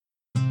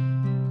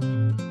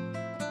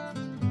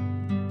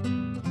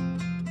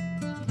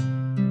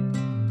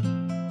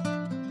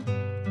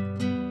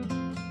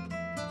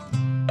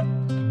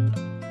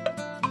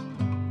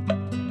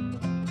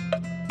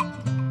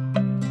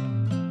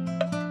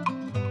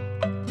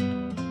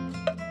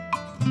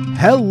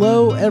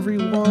Hello,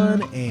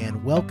 everyone,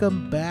 and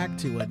welcome back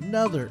to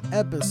another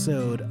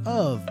episode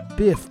of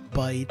Biff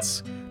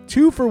Bites.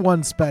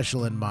 2-for-1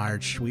 special in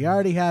March. We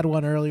already had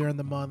one earlier in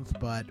the month,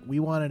 but we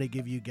wanted to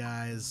give you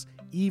guys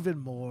even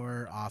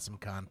more awesome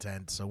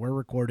content, so we're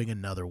recording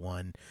another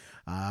one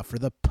for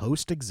the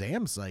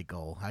post-exam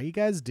cycle. How you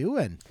guys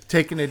doing?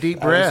 Taking a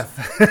deep breath.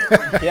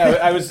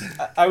 I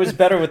was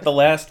better with the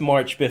last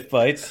March Biff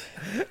Bites.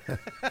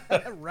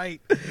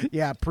 Right.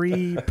 Yeah,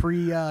 pre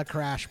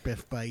crash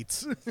Biff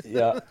Bites.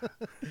 Yeah.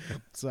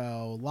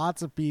 So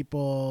lots of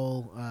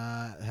people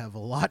have a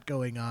lot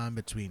going on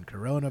between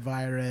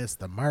coronavirus,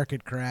 the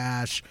market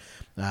crash,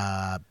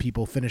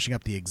 people finishing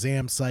up the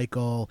exam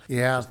cycle.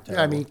 Yeah.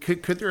 I mean,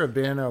 could there have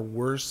been a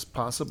worse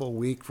possible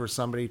week for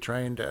somebody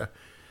trying to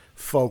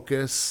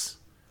focus?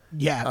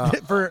 Yeah,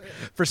 for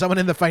someone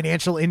in the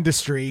financial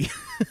industry,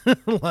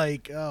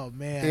 like, oh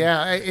man.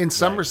 Yeah, in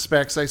some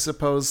respects, I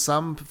suppose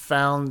some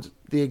found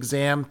the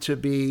exam to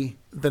be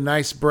the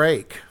nice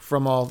break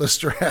from all the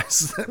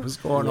stress that was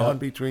going on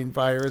between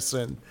virus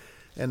and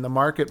the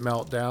market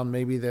meltdown.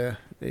 Maybe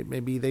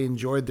they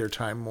enjoyed their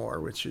time more,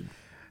 which should.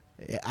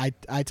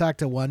 I talked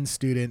to one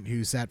student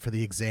who sat for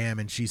the exam,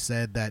 and she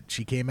said that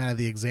she came out of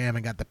the exam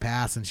and got the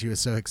pass, and she was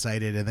so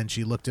excited, and then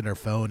she looked at her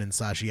phone and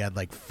saw she had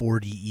like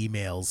 40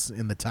 emails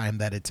in the time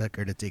that it took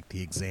her to take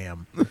the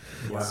exam.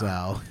 Wow.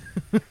 So,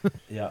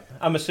 yeah,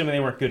 I'm assuming they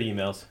weren't good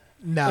emails.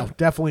 No,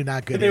 definitely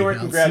not good. They emails. were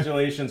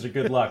congratulations or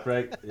good luck,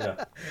 right?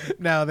 Yeah.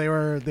 No, they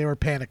were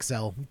panic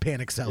sell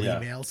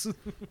emails.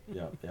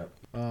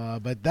 Yeah.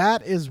 But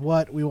that is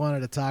what we wanted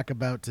to talk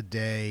about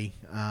today.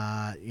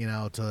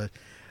 To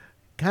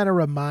kind of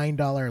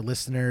remind all our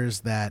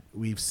listeners that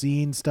we've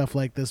seen stuff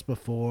like this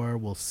before.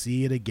 We'll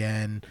see it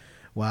again.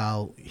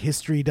 While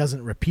history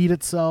doesn't repeat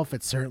itself,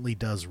 it certainly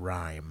does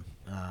rhyme.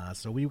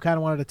 So we kind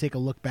of wanted to take a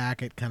look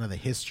back at kind of the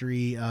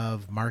history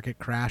of market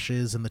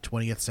crashes in the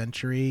 20th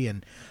century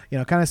and,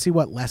 kind of see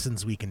what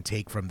lessons we can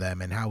take from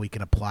them and how we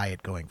can apply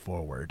it going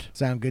forward.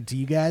 Sound good to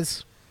you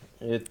guys?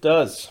 It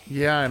does.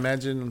 Yeah, I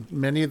imagine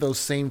many of those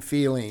same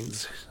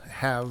feelings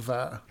have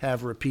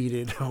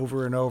repeated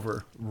over and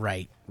over.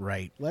 Right.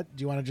 Do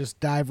you want to just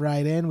dive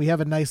right in? We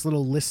have a nice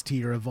little list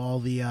here of all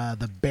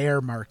the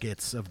bear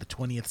markets of the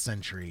 20th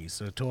century.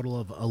 So a total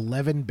of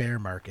 11 bear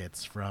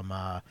markets from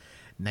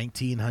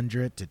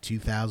 1900 to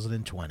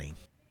 2020.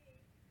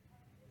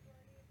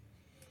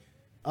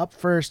 Up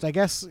first, I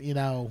guess,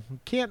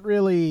 can't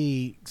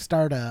really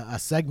start a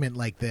segment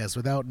like this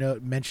without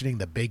mentioning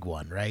the big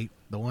one, right?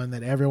 The one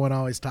that everyone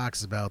always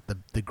talks about,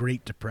 the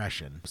Great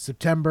Depression.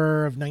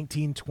 September of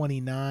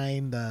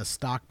 1929, the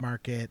stock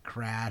market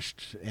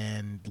crashed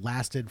and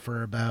lasted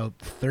for about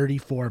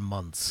 34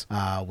 months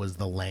was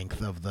the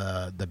length of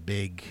the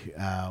big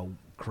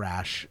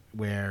crash,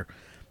 where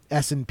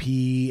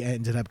S&P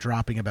ended up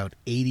dropping about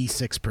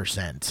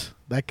 86%.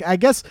 Like, I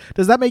guess,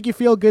 does that make you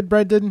feel good,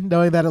 Brendan,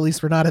 knowing that at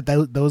least we're not at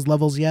those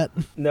levels yet?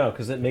 No,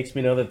 because it makes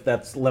me know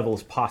that level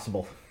is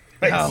possible.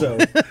 Right? Oh. So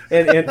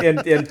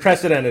and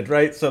precedented,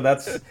 right? So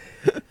that's,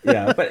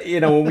 yeah. But,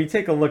 when we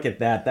take a look at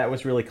that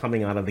was really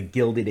coming out of the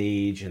Gilded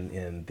Age,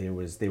 and there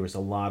was a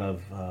lot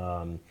of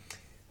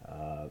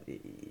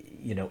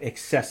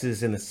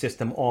excesses in the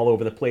system all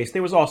over the place.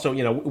 There was also,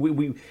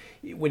 we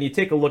when you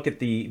take a look at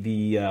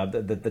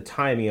the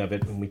timing of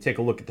it, when we take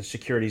a look at the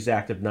Securities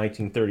Act of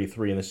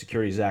 1933 and the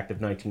Securities Act of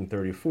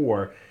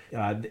 1934,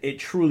 it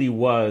truly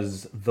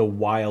was the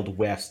Wild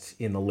West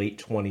in the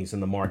late 20s in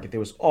the market. There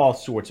was all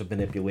sorts of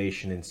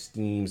manipulation and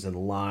schemes and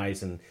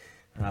lies, and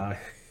none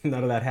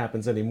of that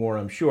happens anymore,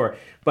 I'm sure.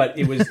 But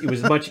it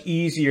was much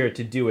easier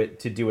to do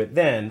it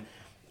then.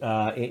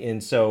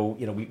 And so,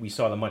 we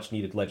saw the much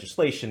needed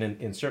legislation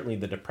and certainly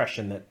the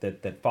depression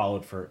that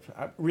followed for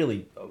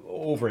really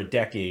over a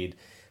decade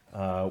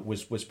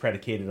was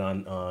predicated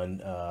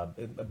on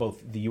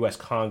both the U.S.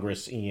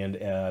 Congress and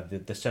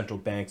the central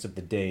banks of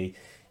the day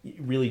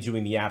really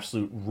doing the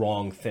absolute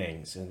wrong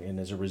things. And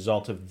as a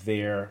result of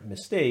their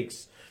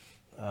mistakes,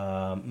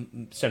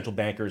 central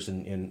bankers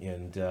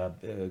and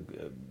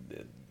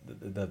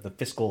the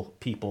fiscal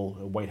people,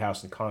 White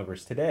House and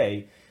Congress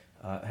today,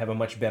 have a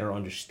much better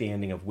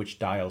understanding of which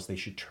dials they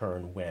should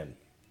turn when.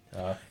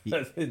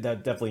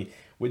 That definitely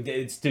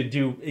it's to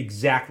do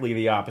exactly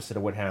the opposite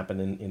of what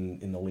happened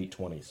in the late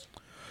 20s.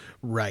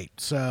 Right.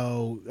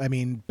 So, I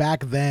mean,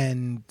 back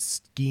then,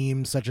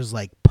 schemes such as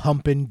like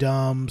pump and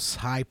dumps,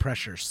 high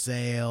pressure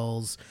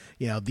sales,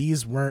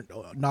 these weren't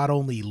not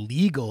only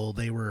legal,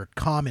 they were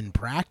common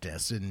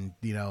practice and,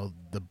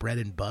 the bread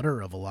and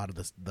butter of a lot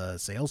of the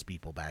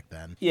salespeople back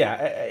then. Yeah.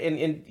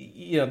 And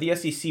the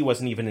SEC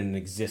wasn't even in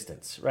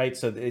existence, right?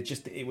 So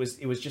it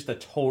was just a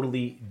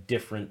totally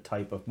different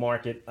type of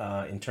market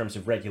in terms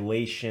of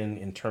regulation,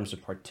 in terms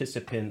of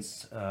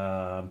participants,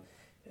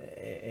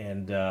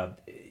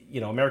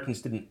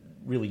 Americans didn't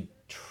really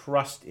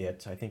trust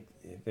it. I think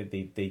that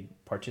they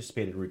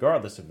participated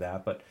regardless of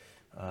that, but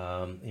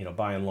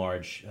by and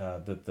large,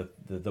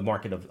 the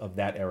market of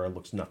that era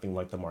looks nothing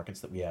like the markets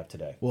that we have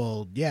today.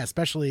 Well, yeah,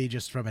 especially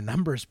just from a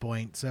numbers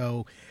point.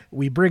 So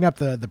we bring up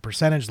the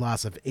percentage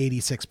loss of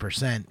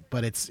 86%,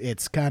 but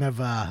it's kind of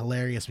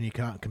hilarious when you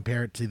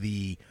compare it to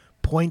the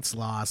points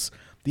loss.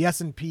 The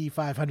S&P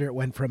 500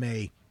 went from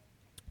a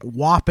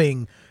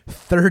whopping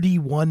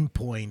 31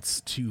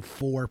 points to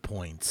 4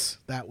 points.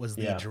 That was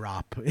the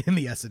drop in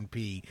the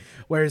S&P.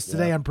 Whereas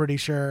today, I'm pretty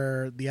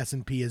sure the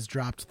S&P has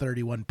dropped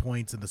 31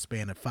 points in the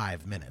span of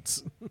 5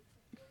 minutes.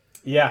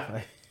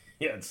 Yeah.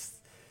 Yep.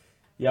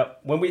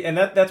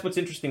 That's what's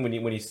interesting when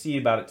you see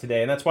about it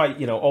today, and that's why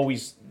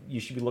always you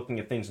should be looking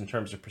at things in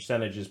terms of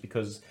percentages,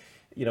 because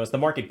as the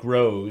market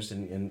grows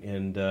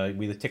and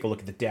we take a look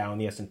at the Dow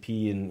and the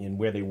S&P and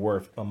where they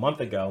were a month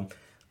ago.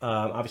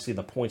 Obviously,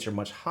 the points are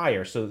much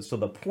higher, so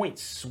the point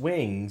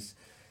swings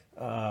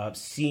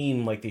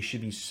seem like they should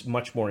be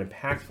much more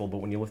impactful. But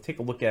when you take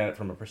a look at it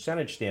from a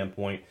percentage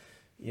standpoint,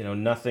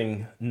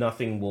 nothing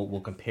will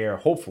compare,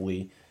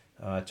 hopefully,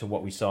 to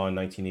what we saw in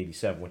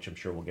 1987, which I'm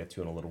sure we'll get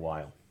to in a little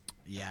while.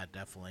 Yeah,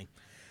 definitely.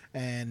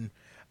 And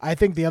I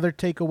think the other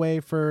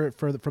takeaway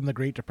from the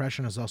Great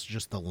Depression is also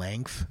just the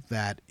length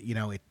that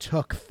it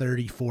took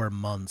 34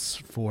 months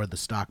for the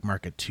stock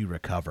market to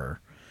recover.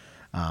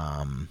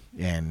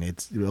 And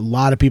it's a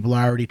lot of people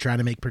are already trying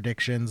to make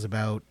predictions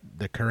about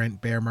the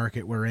current bear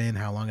market we're in,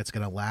 how long it's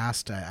going to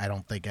last. I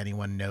don't think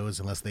anyone knows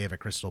unless they have a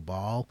crystal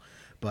ball,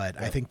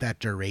 but I think that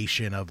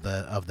duration of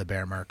the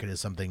bear market is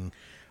something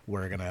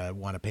we're going to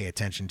want to pay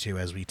attention to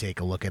as we take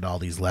a look at all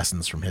these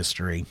lessons from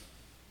history.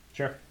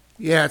 Sure.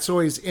 Yeah, it's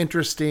always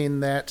interesting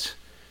that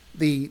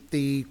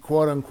the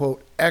quote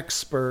unquote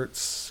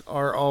experts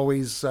are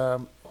always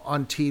on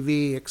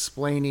TV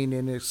explaining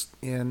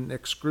in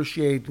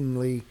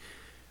excruciatingly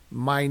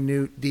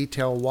minute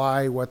detail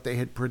why what they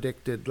had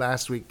predicted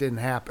last week didn't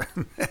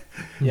happen.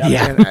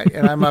 Yeah.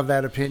 And I'm of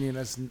that opinion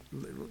as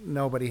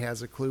nobody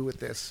has a clue with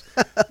this.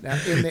 Now,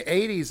 in the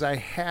 80s, I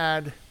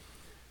had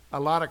a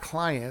lot of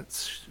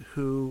clients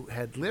who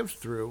had lived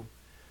through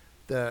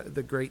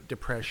the Great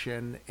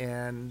Depression,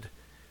 and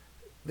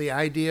the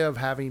idea of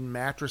having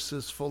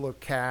mattresses full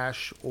of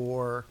cash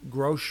or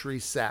grocery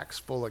sacks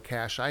full of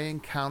cash, I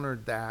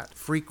encountered that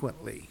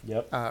frequently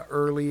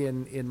early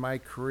in my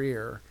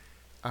career.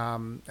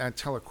 I'll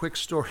tell a quick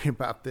story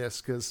about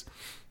this because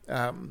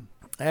I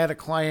had a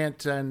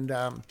client and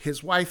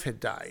his wife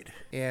had died,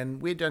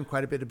 and we had done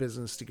quite a bit of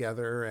business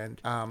together.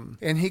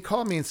 And he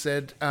called me and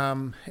said,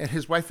 and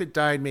his wife had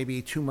died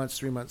maybe 2 months,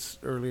 3 months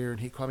earlier.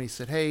 And he called me and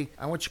said, "Hey,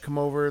 I want you to come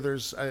over.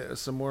 There's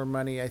some more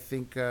money I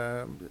think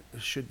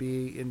should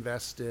be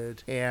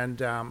invested."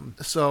 And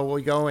so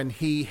we go, and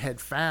he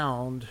had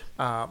found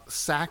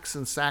sacks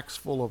and sacks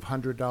full of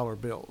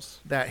 $100 bills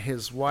that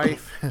his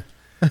wife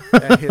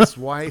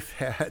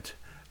had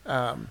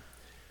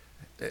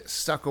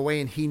stuck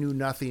away, and he knew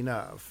nothing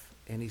of.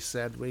 And he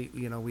said, we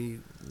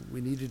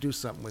need to do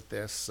something with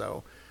this.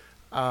 So,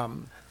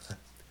 and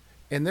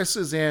this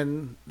is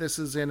in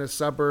a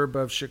suburb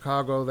of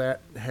Chicago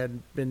that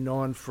had been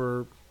known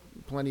for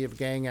plenty of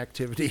gang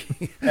activity.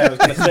 I was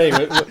going to say,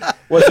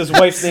 was his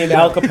wife's name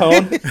Al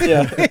Capone?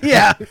 Yeah.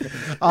 Yeah.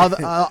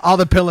 All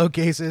the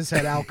pillowcases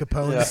had Al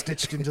Capone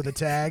stitched into the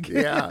tag.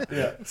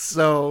 Yeah.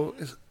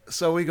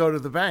 So we go to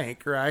the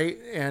bank, right?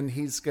 And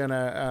he's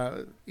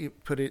gonna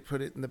put it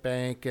in the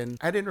bank. And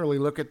I didn't really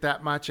look at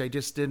that much. I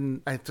just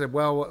didn't. I said,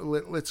 well,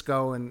 let's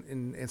go.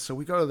 And so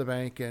we go to the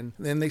bank, and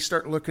then they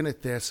start looking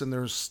at this, and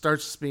there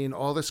starts being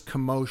all this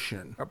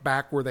commotion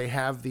back where they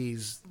have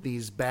these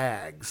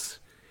bags,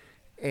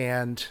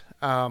 and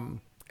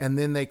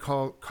then they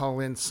call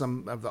in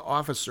some of the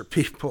officer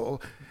people.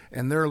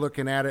 And they're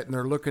looking at it, and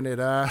they're looking at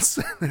us.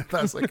 And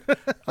I was like,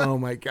 "Oh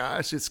my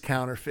gosh, it's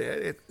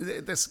counterfeit!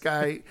 This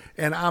guy,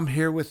 and I'm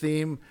here with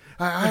him.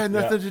 I had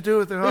nothing to do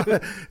with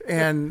it."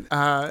 And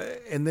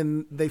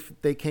then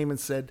they came and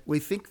said, "We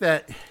think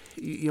that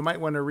you might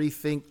want to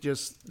rethink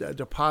just a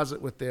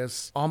deposit with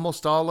this."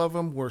 Almost all of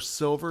them were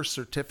silver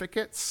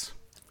certificates.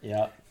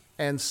 Yeah.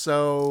 And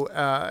so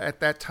at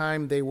that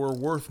time, they were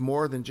worth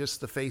more than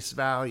just the face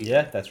value.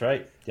 Yeah, that's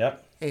right.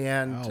 Yep.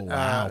 And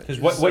wow. Because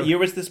what year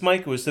was this,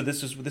 Mike?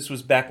 This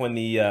was back when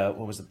the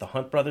what was it, the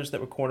Hunt brothers that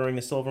were cornering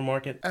the silver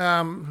market?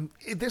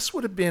 This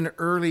would have been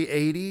early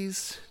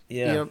 80s.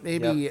 Yeah.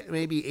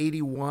 Maybe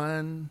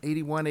 81,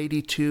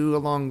 82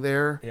 along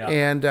there. Yeah.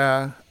 And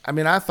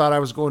I thought I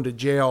was going to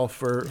jail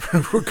for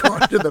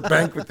going to the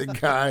bank with the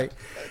guy,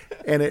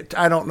 and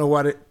I don't know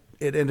what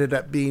it ended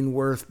up being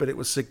worth, but it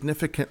was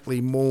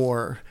significantly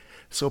more.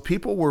 So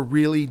people were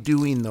really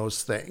doing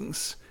those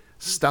things,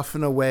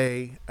 stuffing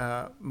away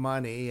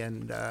money,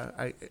 and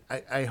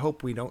I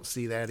hope we don't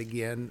see that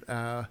again.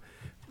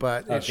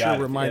 But it sure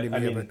reminded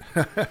me of it.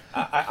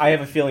 I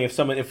have a feeling if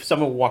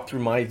someone walked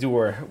through my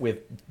door with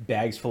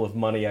bags full of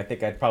money, I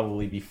think I'd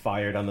probably be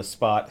fired on the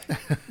spot.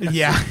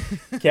 Yeah.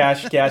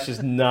 Cash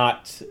is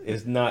not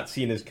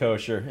seen as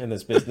kosher in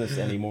this business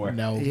anymore.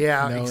 No.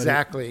 Yeah, no,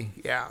 exactly.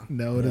 Yeah.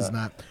 No, it is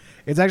not.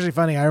 It's actually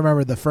funny. I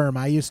remember the firm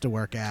I used to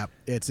work at.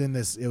 It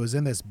was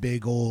in this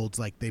big old,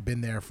 like they've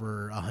been there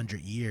for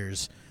 100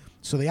 years.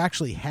 So they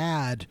actually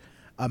had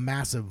a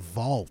massive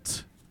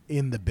vault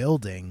in the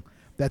building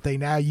that they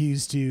now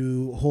use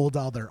to hold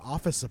all their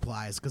office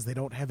supplies because they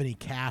don't have any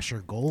cash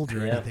or gold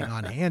or anything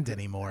on hand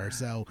anymore.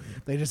 So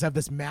they just have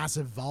this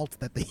massive vault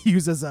that they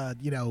use as a,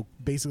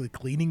 basically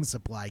cleaning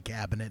supply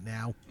cabinet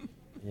now.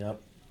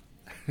 Yep.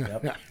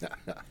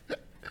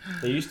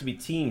 There used to be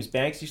teams.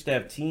 Banks used to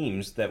have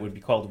teams that would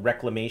be called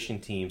reclamation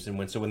teams, and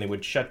when they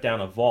would shut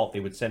down a vault, they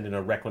would send in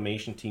a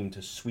reclamation team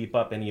to sweep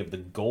up any of the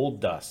gold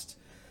dust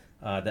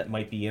that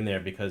might be in there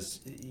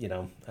because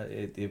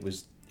it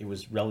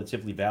was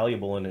relatively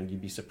valuable, and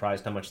you'd be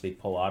surprised how much they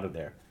pull out of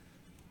there.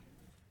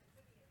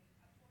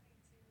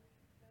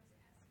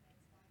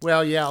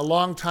 Well, yeah, a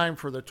long time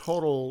for the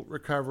total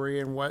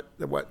recovery, and what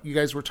you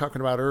guys were talking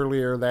about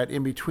earlier, that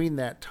in between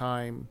that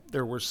time,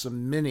 there were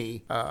some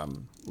mini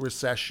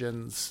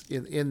recessions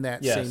in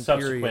that same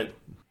period.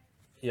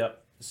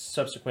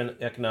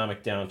 Subsequent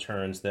economic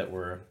downturns that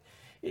were.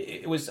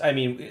 It was, I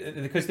mean,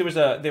 because there was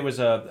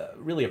a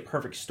really a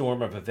perfect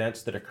storm of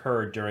events that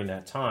occurred during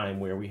that time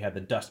where we had the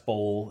Dust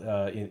Bowl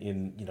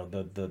in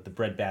the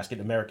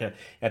breadbasket. America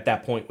at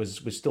that point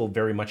was still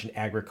very much an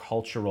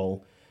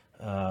agricultural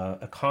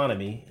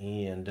economy,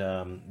 and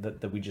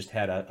that we just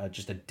had a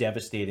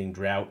devastating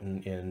drought,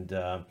 and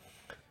it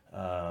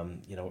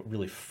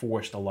really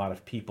forced a lot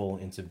of people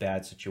into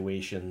bad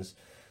situations,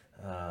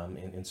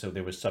 and so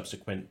there was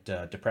subsequent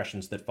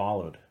depressions that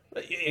followed.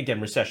 Again,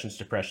 recessions,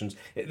 depressions.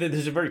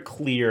 There's a very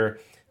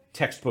clear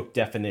textbook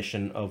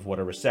definition of what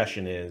a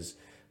recession is,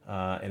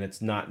 and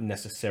it's not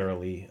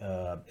necessarily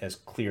as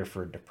clear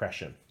for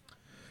depression.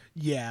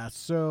 Yeah,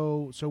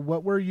 so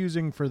what we're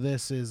using for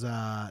this is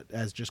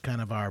as just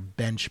kind of our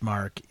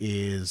benchmark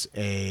is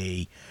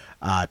a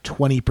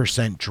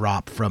 20%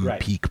 drop from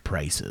peak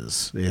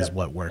prices is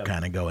what we're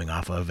kind of going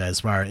off of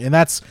as far, and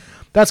that's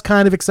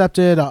kind of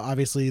accepted.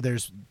 Obviously,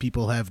 there's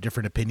people have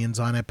different opinions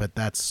on it, but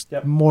that's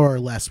more or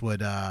less what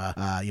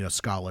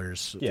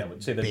scholars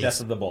would say the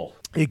death of the bull.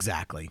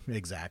 Exactly.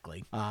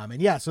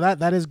 And yeah, so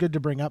that is good to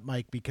bring up,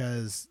 Mike,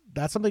 because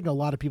that's something a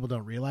lot of people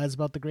don't realize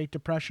about the Great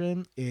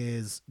Depression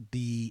is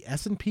the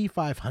S&P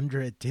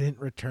 500 didn't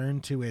return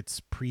to its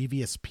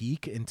previous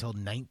peak until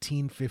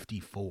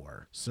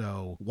 1954.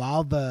 So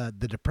while the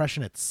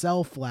Depression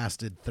itself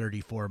lasted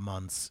 34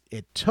 months,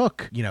 it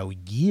took,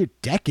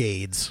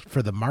 decades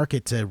for the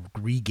market to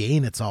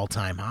regain its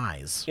all-time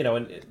highs.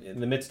 In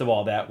the midst of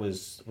all that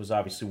was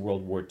obviously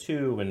World War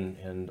II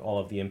and all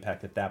of the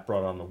impact that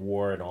brought on the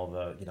war and all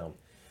the,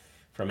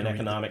 from an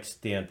economic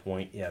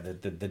standpoint,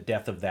 the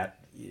death of that,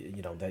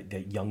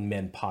 that young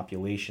men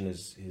population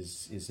is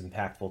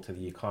impactful to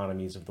the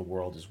economies of the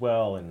world as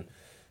well, and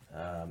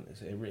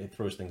it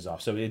throws things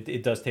off. So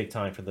it does take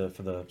time for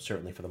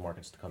the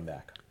markets to come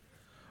back.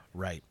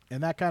 Right.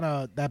 And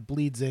that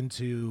bleeds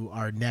into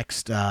our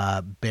next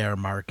bear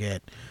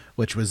market,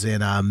 which was in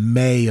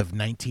May of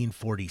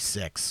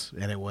 1946.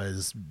 And it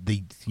was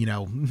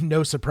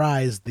no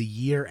surprise, the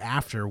year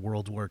after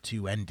World War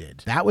II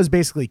ended. That was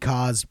basically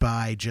caused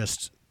by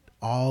just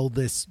all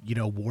this,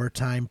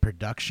 wartime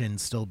production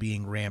still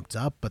being ramped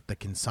up, but the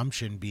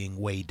consumption being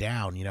way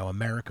down.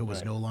 America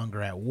was no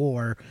longer at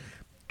war.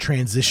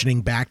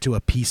 Transitioning back to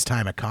a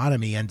peacetime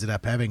economy ended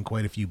up having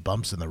quite a few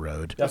bumps in the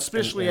road.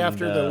 Especially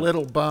after the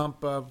little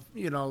bump of,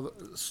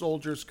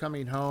 soldiers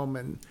coming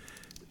home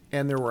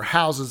and there were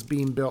houses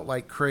being built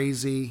like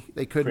crazy.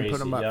 They couldn't put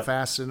them up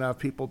fast enough.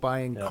 People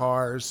buying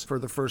cars for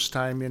the first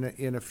time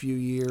in a few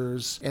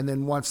years. And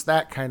then once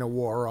that kind of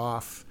wore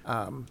off,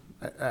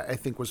 I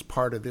think was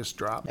part of this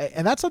drop.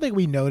 And that's something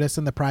we notice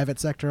in the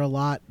private sector a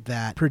lot,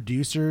 that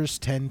producers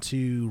tend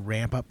to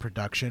ramp up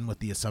production with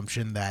the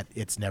assumption that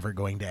it's never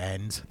going to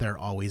end. They're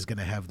always going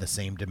to have the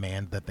same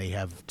demand that they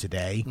have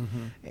today.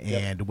 Mm-hmm.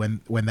 And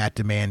when that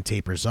demand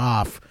tapers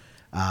off,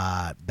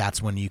 that's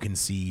when you can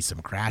see some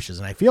crashes.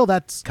 And I feel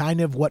that's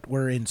kind of what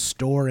we're in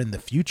store in the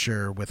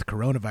future with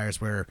coronavirus,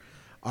 where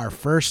our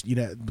first,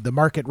 the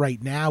market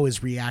right now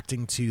is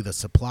reacting to the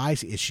supply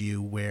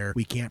issue where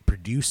we can't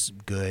produce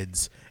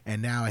goods.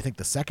 And now I think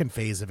the second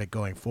phase of it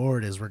going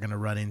forward is we're going to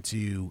run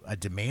into a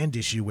demand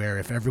issue where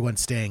if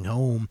everyone's staying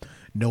home,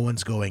 no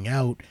one's going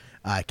out,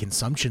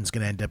 consumption's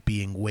going to end up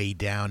being way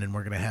down, and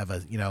we're going to have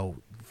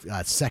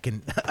a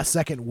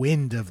second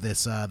wind of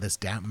this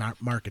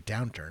market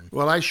downturn.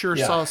 Well, I sure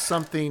saw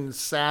something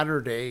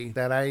Saturday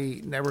that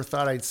I never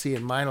thought I'd see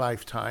in my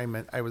lifetime.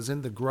 And I was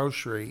in the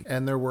grocery,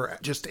 and there were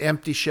just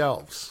empty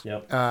shelves.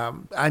 Yep.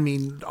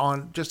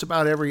 On just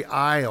about every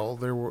aisle,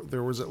 there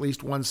was at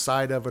least one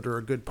side of it or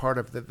a good part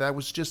of it that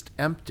was just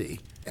empty.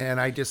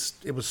 And it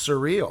was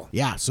surreal.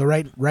 Yeah. So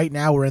right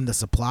now we're in the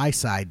supply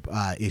side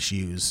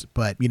issues,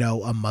 but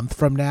a month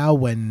from now,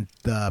 when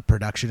the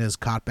production is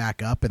caught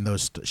back up and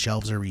those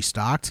shelves are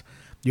restocked,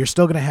 you're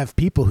still going to have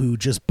people who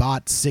just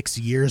bought 6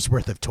 years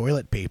worth of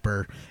toilet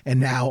paper and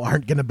now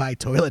aren't going to buy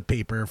toilet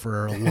paper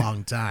for a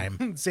long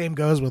time. Same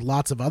goes with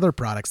lots of other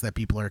products that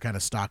people are kind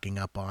of stocking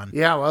up on.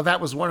 Yeah, well, that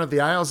was one of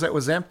the aisles that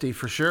was empty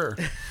for sure.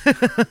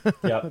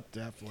 Yep.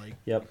 Definitely.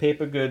 Yep.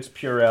 Paper goods,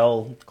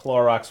 Purell,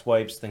 Clorox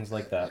wipes, things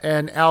like that.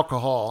 And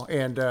alcohol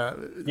and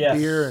Yes.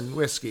 beer and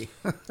whiskey.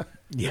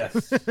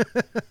 Yes.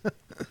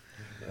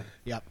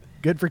 Yep.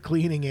 Good for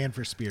cleaning and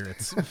for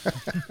spirits.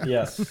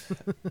 Yes.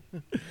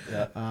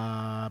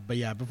 Yeah. But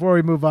yeah, before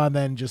we move on,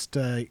 then just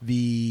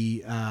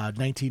the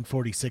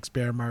 1946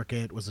 bear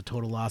market was a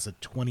total loss of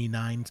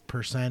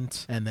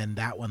 29%, and then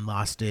that one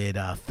lasted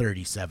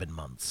 37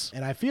 months.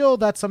 And I feel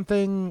that's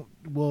something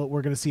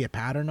we're going to see a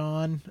pattern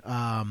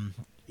on.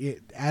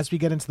 As we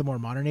get into the more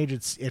modern age,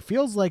 it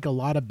feels like a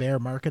lot of bear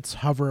markets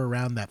hover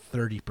around that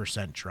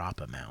 30% drop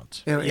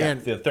amount.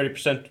 And The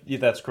 30%. Yeah,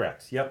 that's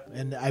correct. Yep.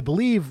 And I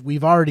believe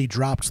we've already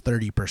dropped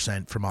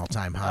 30% from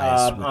all-time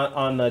highs.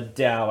 On the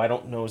Dow, I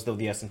don't know as though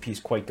the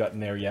S&P's quite gotten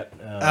there yet.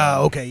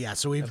 Okay, yeah.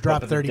 So we've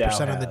dropped the 30%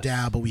 Dow on the has.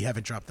 Dow, but we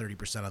haven't dropped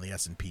 30% on the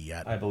S&P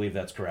yet. I believe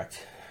that's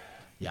correct.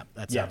 Yeah,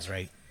 that Yeah. sounds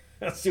right.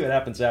 Let's see what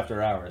happens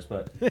after hours,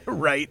 but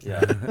Right.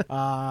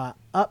 yeah.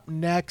 Up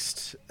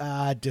next,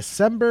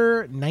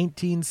 December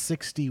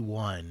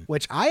 1961,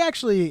 which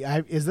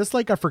is this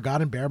like a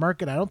forgotten bear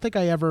market? I don't think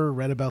I ever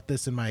read about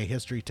this in my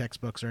history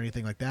textbooks or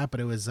anything like that, but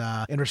it was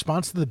in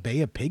response to the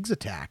Bay of Pigs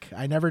attack.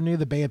 I never knew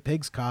the Bay of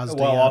Pigs caused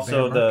Well, a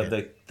also bear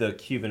market. the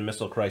Cuban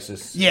Missile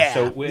Crisis. Yeah,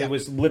 So it yeah.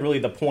 was literally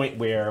the point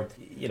where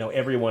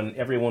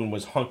everyone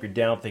was hunkered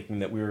down, thinking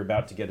that we were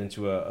about to get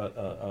into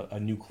a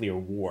nuclear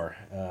war,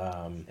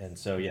 and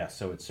so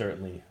so it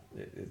certainly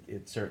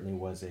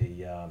was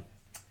a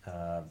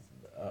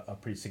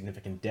pretty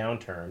significant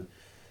downturn.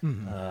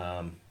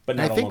 But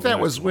I not think all that of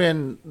was it.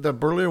 when the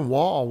Berlin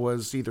Wall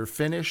was either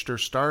finished or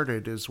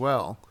started as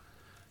well.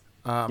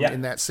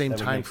 In that same would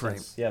time make frame.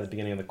 sense. Yeah, the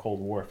beginning of the Cold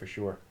War for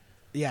sure.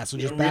 Yeah, so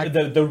just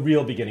The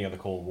real beginning of the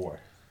Cold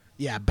War.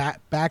 Yeah,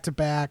 back to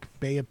back,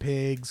 Bay of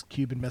Pigs,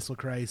 Cuban Missile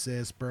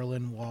Crisis,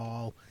 Berlin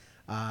Wall,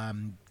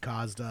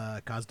 caused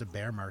a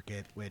bear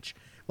market, which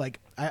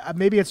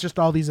maybe it's just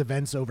all these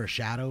events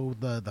overshadow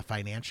the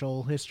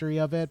financial history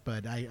of it,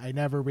 but I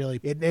never really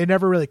it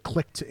never really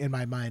clicked in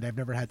my mind. I've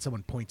never had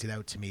someone point it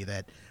out to me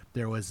that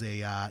there was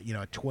a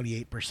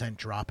 28%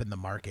 drop in the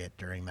market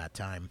during that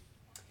time.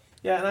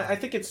 Yeah, and I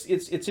think it's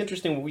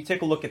interesting when we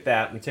take a look at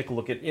that. We take a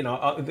look at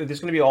there's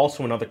going to be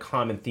also another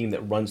common theme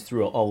that runs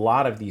through a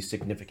lot of these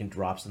significant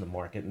drops in the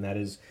market, and that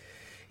is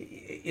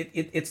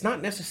it's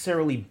not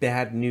necessarily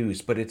bad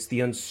news, but it's the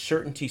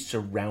uncertainty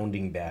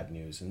surrounding bad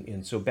news.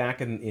 And so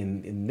back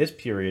in this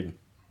period,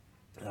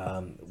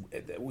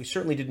 we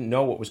certainly didn't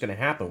know what was going to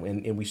happen,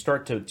 and we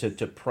start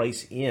to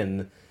price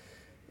in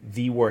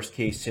the worst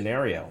case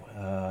scenario,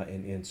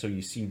 and so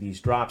you see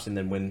these drops, and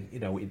then when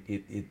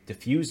it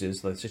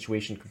diffuses, the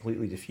situation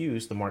completely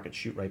diffused, the markets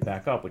shoot right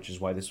back up, which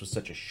is why this was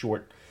such a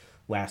short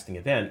lasting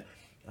event.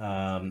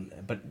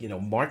 But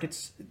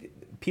markets,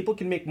 people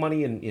can make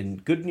money in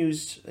good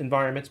news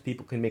environments,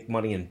 people can make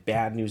money in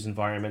bad news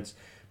environments,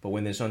 but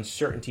when there's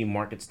uncertainty,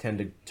 markets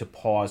tend to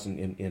pause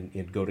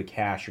and go to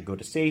cash or go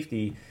to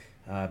safety,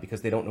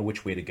 because they don't know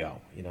which way to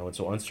go, and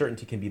so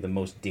uncertainty can be the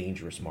most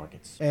dangerous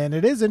markets. And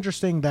it is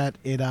interesting that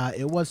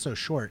it was so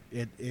short.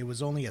 It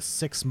was only a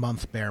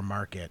 6-month bear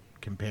market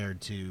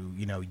compared to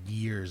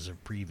years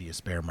of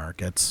previous bear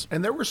markets.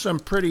 And there were some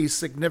pretty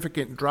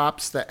significant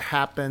drops that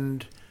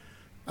happened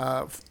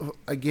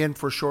again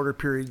for shorter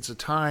periods of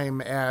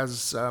time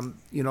as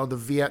the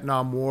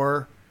Vietnam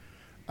War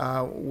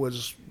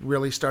was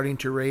really starting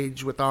to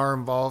rage with our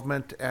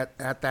involvement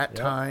at that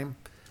time.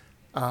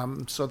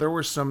 So there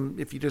were some,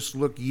 if you just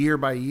look year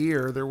by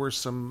year, there were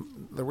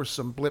some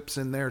blips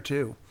in there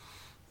too.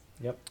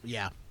 Yep.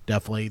 Yeah,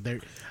 definitely.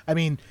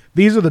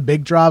 These are the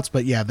big drops,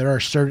 but yeah, there are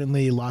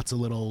certainly lots of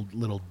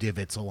little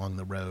divots along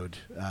the road,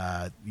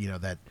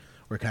 that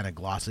we're kind of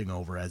glossing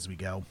over as we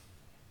go.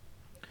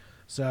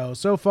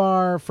 So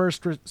far,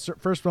 first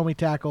one we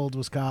tackled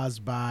was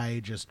caused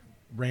by just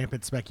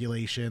rampant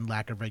speculation,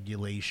 lack of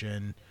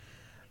regulation.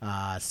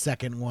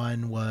 Second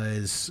one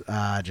was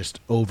just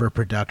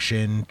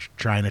overproduction,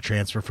 trying to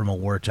transfer from a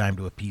wartime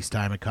to a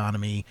peacetime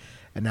economy.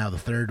 And now the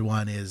third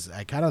one is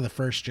kind of the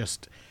first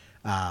just,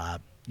 I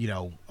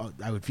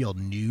would feel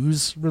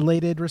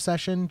news-related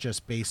recession,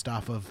 just based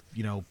off of,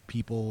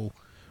 people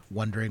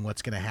wondering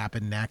what's going to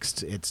happen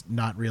next. It's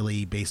not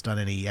really based on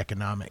any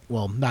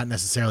not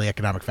necessarily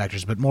economic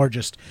factors, but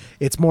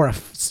it's more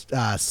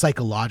a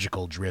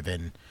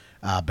psychological-driven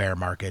bear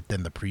market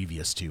than the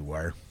previous two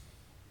were.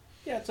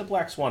 Yeah, it's a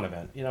black swan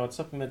event. It's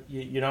something that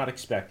you're not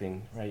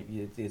expecting, right?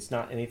 It's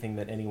not anything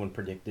that anyone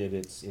predicted.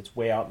 It's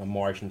way out in the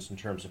margins in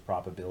terms of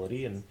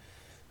probability, and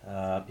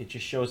it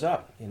just shows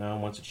up.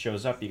 And once it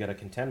shows up, you got to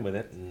contend with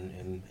it,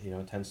 and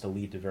it tends to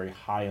lead to very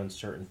high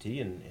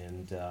uncertainty,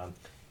 and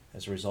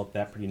as a result,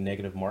 that pretty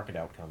negative market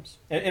outcomes,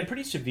 and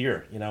pretty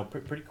severe.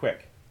 Pretty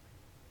quick.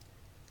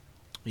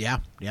 Yeah,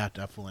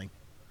 definitely.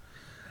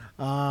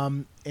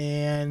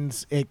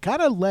 And it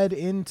kind of led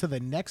into the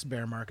next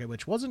bear market,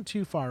 which wasn't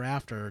too far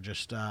after.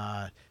 Just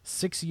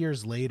 6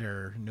 years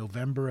later,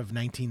 November of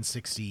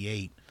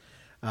 1968,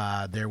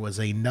 there was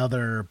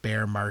another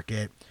bear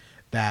market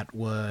that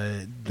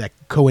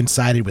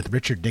coincided with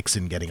Richard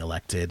Nixon getting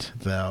elected.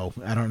 Though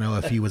I don't know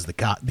if he was the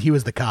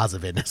cause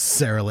of it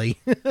necessarily.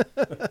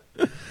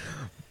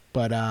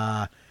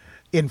 But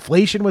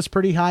inflation was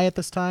pretty high at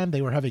this time.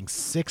 They were having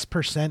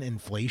 6%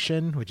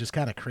 inflation, which is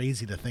kind of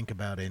crazy to think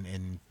about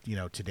in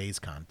today's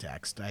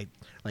context.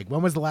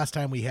 When was the last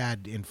time we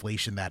had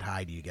inflation that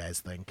high, do you guys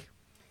think?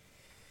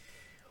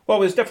 Well,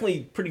 there's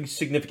definitely pretty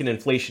significant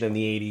inflation in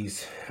the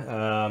 80s.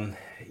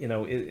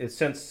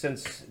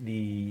 Since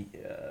the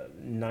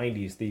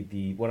 90s,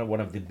 the one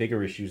of the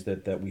bigger issues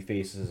that we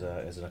face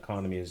as an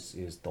economy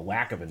is the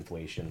lack of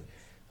inflation.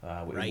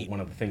 Right.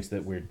 One of the things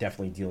that we're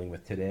definitely dealing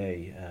with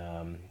today.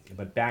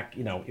 But back,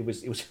 it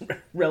was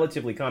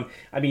relatively common.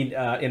 I mean,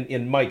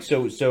 in Mike,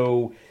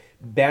 so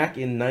back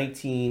in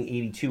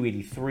 1982,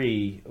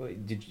 83,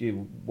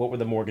 what were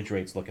the mortgage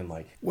rates looking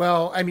like?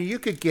 Well, I mean, you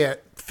could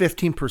get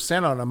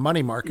 15% on a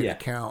money market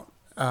account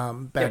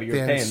back but you're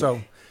then. paying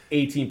So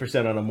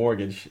 18% on a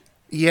mortgage.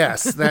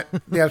 Yes,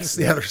 that's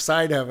the other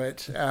side of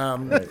it.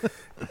 Right.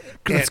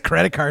 It's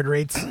credit card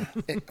rates.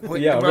 People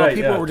Yeah,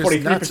 were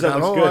just nuts 23%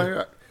 about, was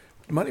good.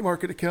 Money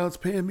market accounts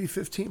paying me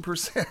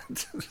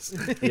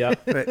 15%. Yeah.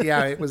 But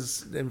yeah,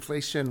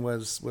 inflation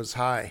was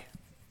high.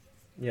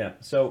 Yeah.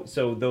 So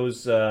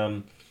those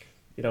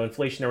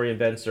inflationary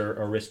events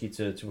are risky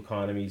to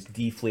economies.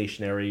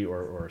 Deflationary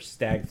or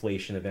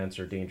stagflation events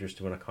are dangerous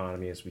to an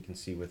economy, as we can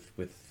see with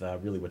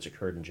really what's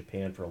occurred in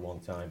Japan for a long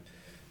time.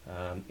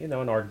 And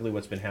arguably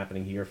what's been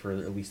happening here for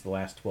at least the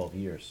last 12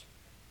 years.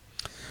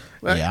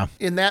 Well, yeah.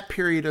 In that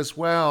period as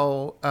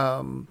well,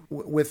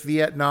 with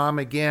Vietnam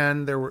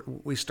again,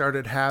 we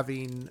started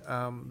having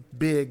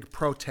big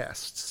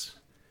protests,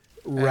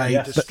 Right.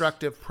 Yes.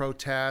 destructive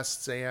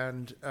protests,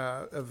 and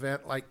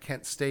event like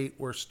Kent State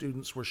where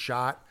students were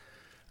shot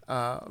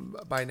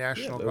by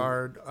National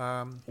Guard.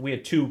 We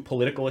had two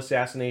political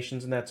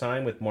assassinations in that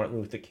time with Martin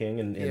Luther King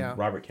and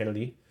Robert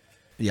Kennedy.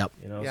 Yep.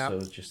 So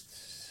it's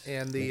just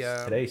And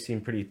today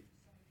seemed pretty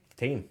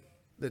tame.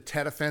 The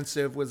Tet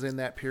Offensive was in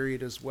that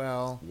period as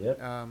well. Yep.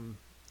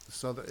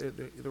 So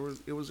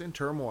it was in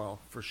turmoil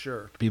for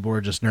sure. People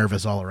were just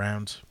nervous all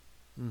around.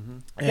 Mm-hmm.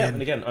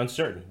 And again,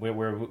 uncertain.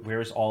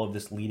 Where is all of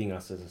this leading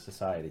us as a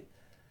society?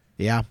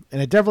 Yeah, and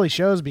it definitely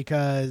shows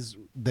because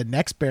the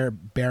next bear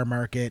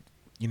market,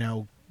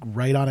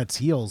 right on its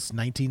heels,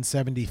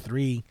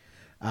 1973.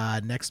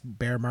 Next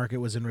bear market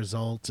was in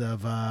result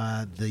of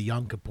the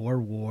Yom Kippur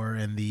War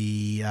and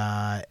the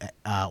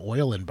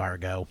oil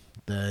embargo,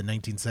 the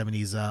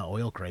 1970s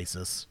oil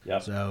crisis.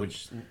 Yep. So,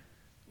 which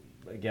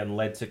again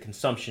led to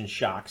consumption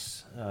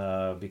shocks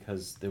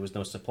because there was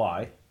no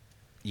supply.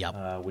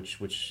 yep. Which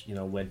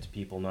led to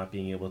people not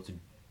being able to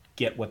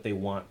get what they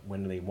want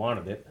when they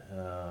wanted it.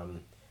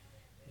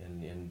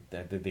 And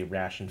that they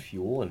rationed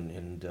fuel,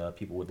 and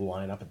people would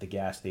line up at the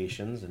gas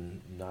stations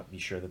and not be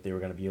sure that they were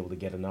going to be able to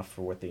get enough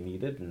for what they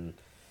needed, and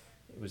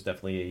it was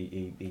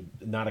definitely a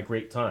not a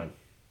great time.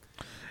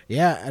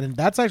 Yeah, and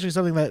that's actually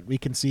something that we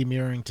can see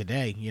mirroring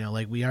today.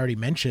 Like we already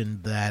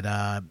mentioned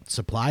that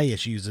supply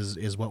issues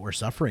is what we're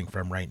suffering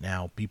from right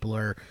now. People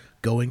are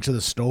going to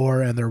the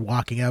store and they're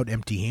walking out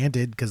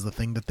empty-handed because the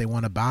thing that they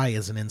want to buy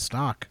isn't in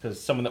stock. Because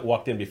someone that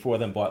walked in before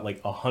them bought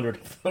like 100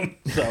 of them.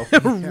 So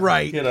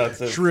right.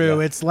 True.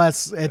 Yeah. It's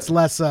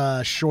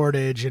less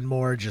shortage and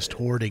more just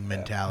hoarding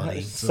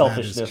mentality. So that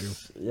is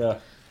selfishness. true.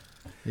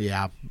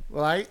 Yeah.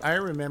 Well, I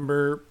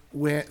remember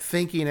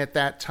thinking at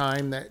that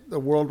time that the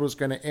world was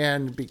going to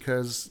end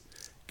because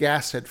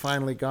gas had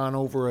finally gone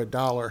over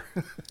 $1.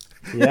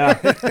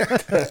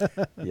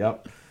 Yeah.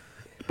 Yep.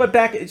 But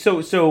back,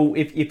 so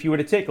if you were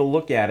to take a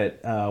look at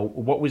it,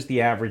 what was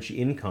the average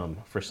income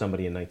for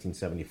somebody in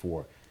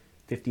 1974?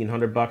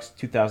 $1,500,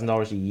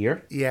 $2,000 a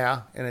year.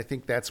 Yeah, and I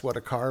think that's what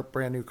a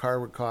brand new car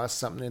would cost,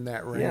 something in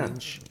that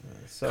range.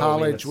 Yeah. So,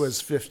 College was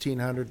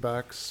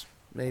 $1,500,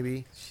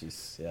 maybe.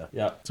 Jeez,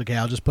 yeah. It's okay.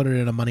 I'll just put it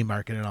in a money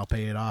market and I'll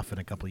pay it off in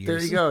a couple years.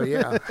 There you go.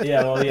 Yeah.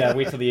 Yeah. Well, yeah.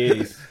 Wait till the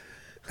 80s.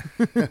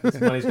 This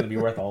money's going to be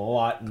worth a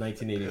lot in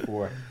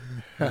 1984.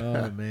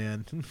 Oh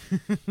man.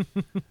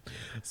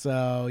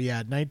 So yeah,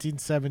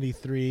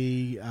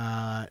 1973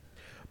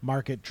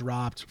 market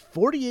dropped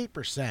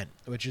 48%,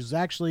 which is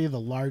actually the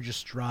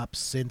largest drop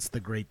since the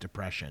Great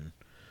Depression.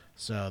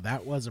 So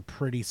that was a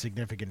pretty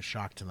significant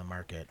shock to the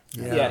market.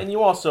 Yeah, and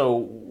you also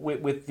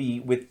with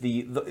the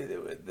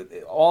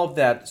all of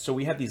that. So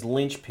we had these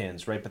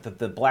linchpins, right? But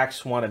the black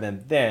swan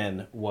event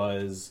then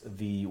was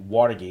the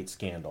Watergate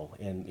scandal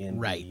and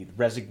right. the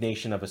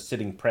resignation of a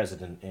sitting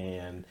president,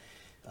 and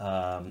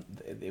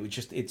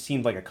it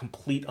seemed like a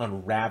complete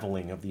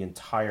unraveling of the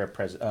entire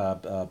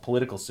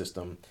political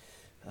system.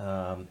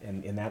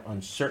 And that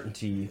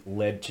uncertainty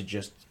led to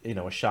just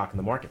a shock in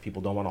the market.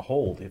 People don't want to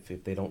hold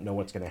if they don't know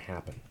what's going to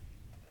happen.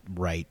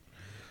 Right.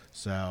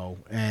 So,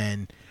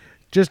 and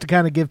just to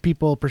kind of give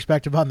people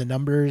perspective on the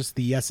numbers,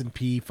 the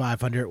S&P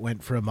 500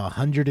 went from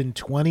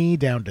 120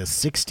 down to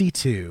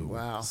 62.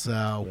 Wow.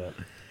 So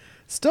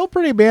still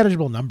pretty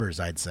manageable numbers,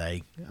 I'd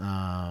say.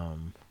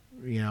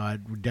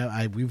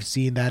 We've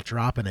seen that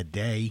drop in a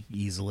day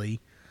easily.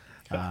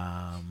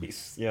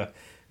 Yeah.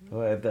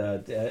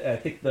 I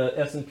think the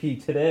S&P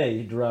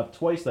today dropped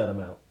twice that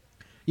amount.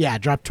 Yeah,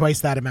 it dropped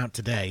twice that amount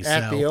today.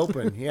 At the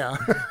open, yeah.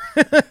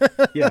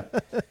 Yeah.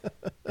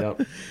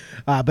 Yep.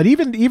 But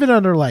even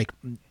under like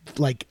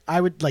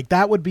I would like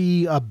that would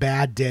be a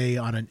bad day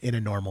in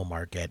a normal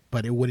market,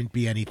 but it wouldn't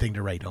be anything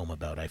to write home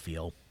about, I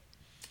feel.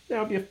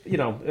 Now,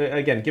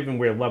 again, given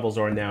where levels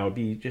are now, it'd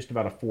be just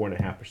about a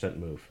 4.5%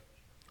 move.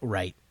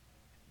 Right.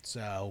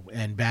 So,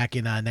 and back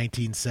in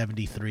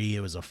 1973,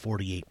 it was a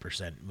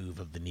 48% move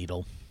of the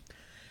needle.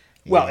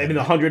 Well, I mean,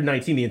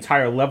 119, the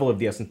entire level of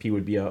the S&P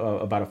would be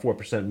about a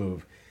 4%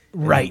 move.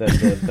 Right.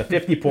 The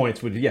 50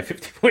 points would be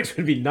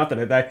nothing.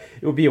 It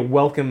would be a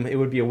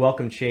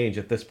welcome change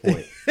at this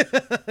point.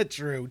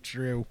 True.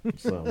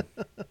 So,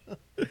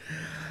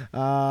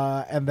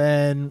 and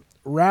then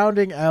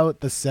rounding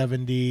out the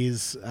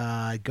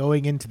 70s,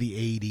 going into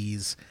the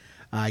 80s,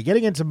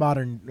 getting into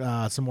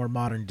some more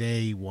modern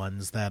day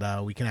ones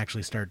that we can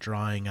actually start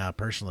drawing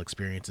personal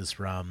experiences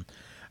from.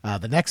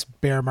 The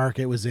next bear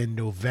market was in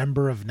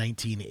November of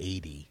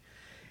 1980,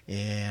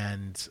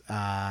 and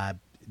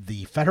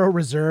the Federal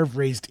Reserve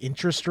raised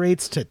interest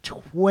rates to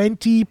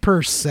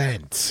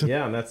 20%.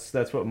 Yeah, and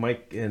that's what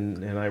Mike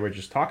and I were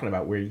just talking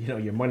about, where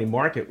your money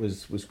market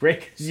was great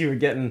because you were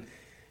getting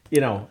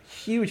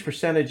huge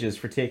percentages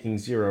for taking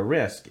zero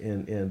risk,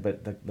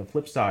 but the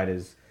flip side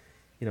is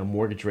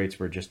mortgage rates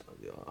were just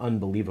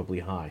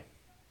unbelievably high.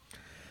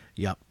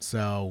 Yep.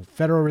 So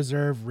Federal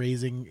Reserve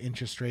raising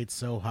interest rates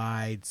so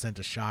high sent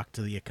a shock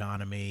to the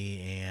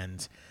economy,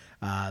 and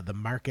the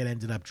market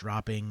ended up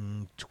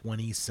dropping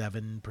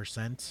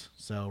 27%.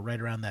 So right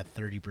around that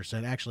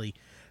 30%, actually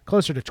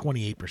closer to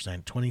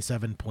 28%,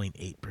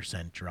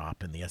 27.8%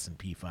 drop in the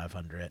S&P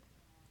 500.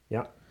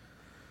 Yeah.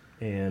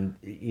 And,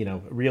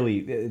 really,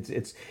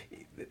 it's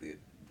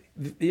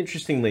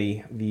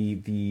interestingly,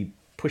 the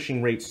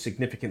pushing rates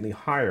significantly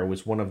higher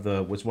was one of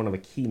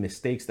the key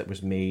mistakes that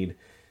was made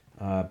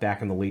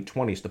back in the late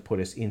 20s to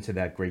put us into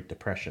that Great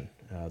Depression.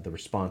 The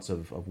response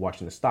of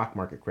watching the stock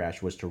market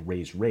crash was to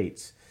raise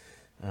rates,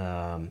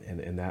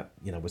 and that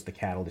was the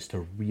catalyst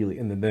to really.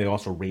 And then they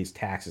also raised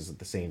taxes at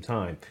the same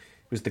time.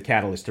 It was the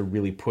catalyst to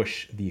really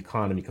push the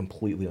economy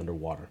completely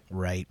underwater.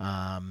 Right.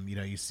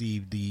 You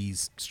see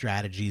these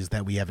strategies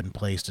that we have in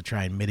place to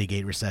try and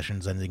mitigate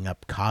recessions ending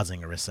up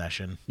causing a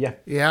recession. Yeah.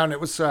 Yeah, and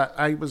it was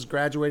I was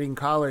graduating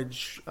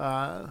college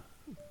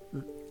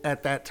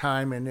at that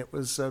time, and it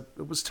was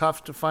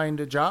tough to find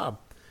a job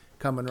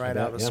coming right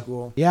out of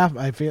school. Yeah,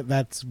 I feel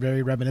that's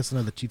very reminiscent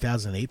of the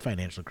 2008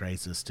 financial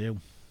crisis too.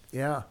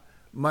 Yeah,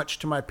 much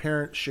to my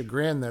parents'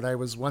 chagrin that I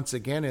was once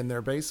again in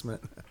their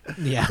basement.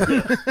 Yeah.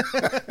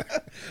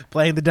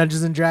 Playing the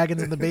Dungeons and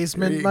Dragons in the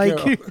basement,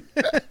 Mike.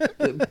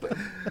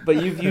 But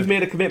you've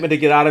made a commitment to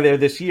get out of there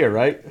this year,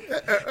 right?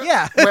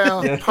 Yeah.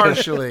 Well,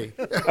 partially.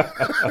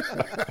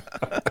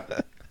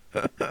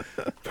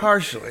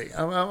 Partially.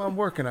 I'm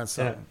working on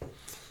something.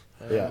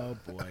 Yeah. Oh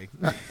boy.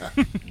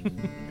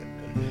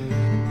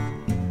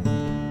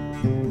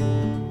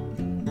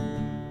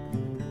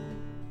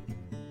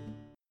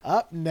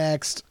 Up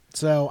next,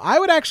 so I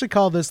would actually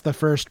call this the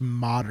first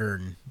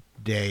modern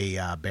day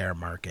bear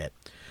market.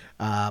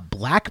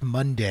 Black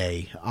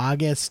Monday,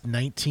 August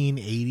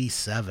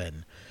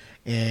 1987.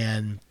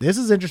 And this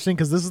is interesting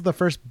because this is the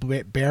first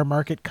bear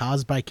market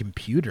caused by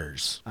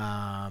computers.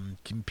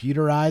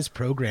 Computerized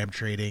program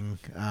trading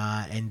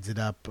ended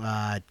up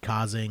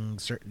causing,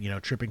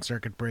 tripping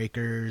circuit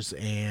breakers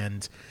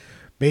and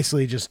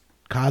basically just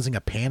causing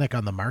a panic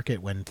on the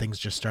market when things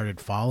just started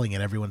falling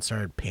and everyone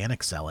started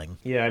panic selling.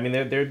 Yeah, I mean,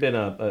 there had been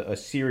a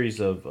series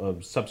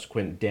of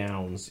subsequent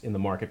downs in the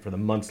market for the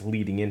months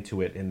leading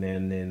into it. And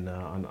then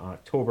on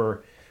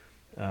October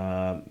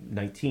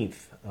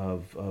 19th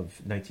of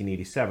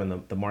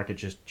 1987, the market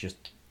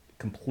just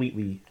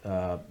completely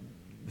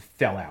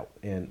fell out,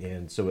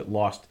 and so it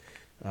lost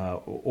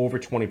over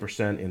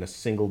 20% in a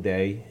single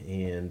day.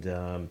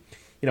 And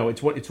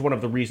it's one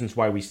of the reasons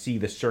why we see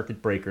the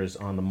circuit breakers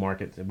on the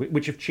market,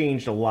 which have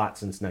changed a lot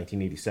since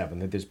 1987.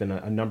 That there's been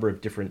a number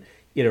of different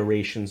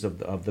iterations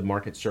of the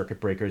market circuit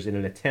breakers in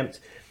an attempt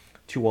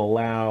to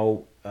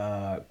allow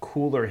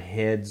cooler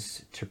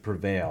heads to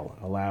prevail,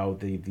 allow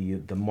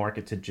the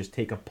market to just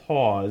take a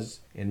pause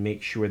and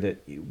make sure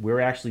that we're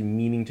actually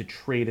meaning to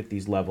trade at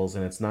these levels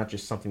and it's not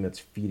just something that's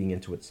feeding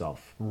into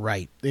itself.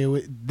 Right.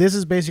 This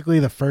is basically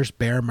the first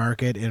bear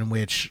market in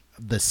which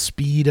the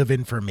speed of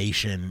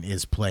information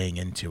is playing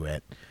into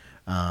it.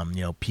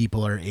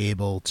 People are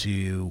able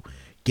to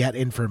get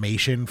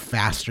information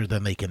faster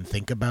than they can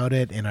think about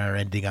it and are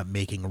ending up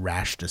making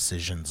rash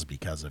decisions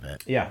because of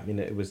it. Yeah, I mean,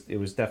 it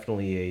was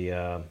definitely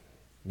a,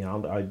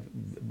 I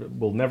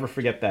will never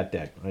forget that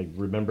day. I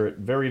remember it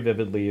very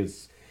vividly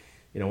as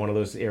one of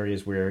those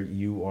areas where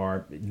you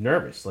are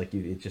nervous. Like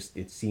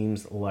it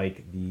seems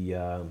like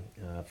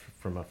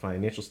from a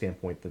financial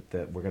standpoint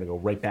that we're going to go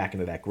right back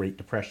into that Great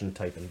Depression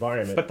type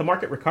environment. But the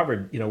market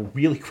recovered,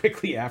 really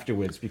quickly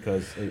afterwards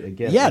because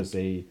again, it was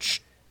a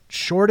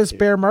shortest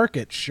bear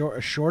market,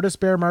 shortest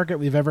bear market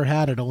we've ever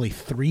had at only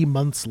 3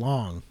 months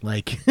long.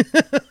 Like,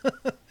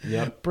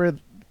 yep.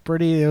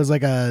 Pretty. It was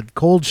like a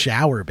cold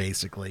shower,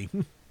 basically.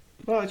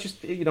 Well, it's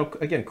just,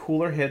 again,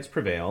 cooler heads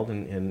prevailed,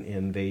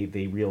 and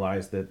they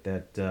realized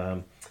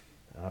that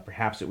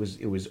perhaps it was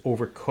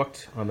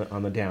overcooked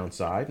on the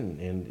downside,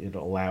 and it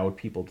allowed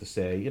people to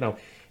say,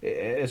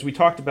 as we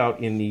talked about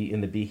in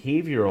the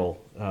behavioral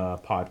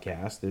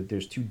podcast,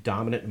 there's two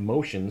dominant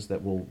emotions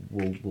that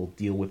will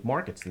deal with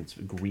markets, and it's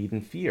greed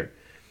and fear.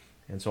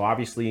 And so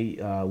obviously,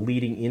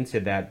 leading into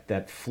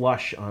that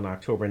flush on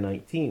October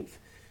 19th,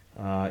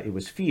 it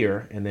was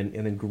fear, and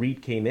then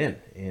greed came in,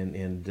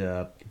 and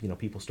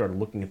people started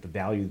looking at the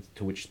value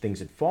to which things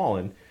had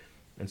fallen,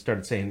 and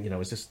started saying,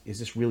 is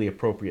this really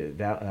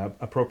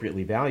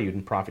appropriately valued?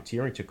 And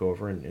profiteering took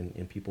over,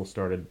 and people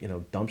started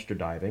dumpster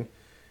diving,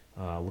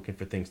 looking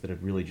for things that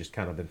had really just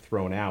kind of been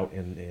thrown out,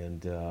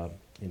 and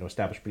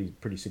established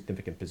pretty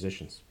significant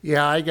positions.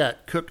 Yeah, I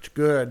got cooked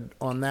good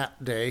on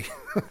that day.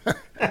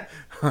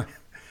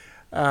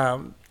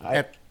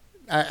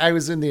 I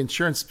was in the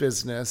insurance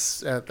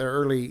business at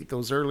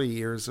those early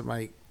years of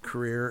my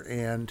career,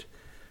 and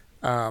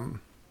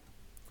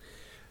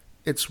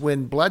it's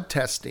when blood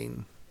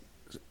testing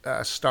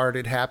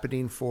started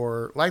happening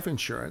for life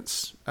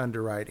insurance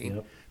underwriting.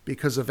 Yep.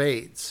 Because of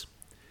AIDS.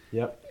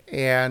 Yep.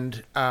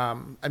 And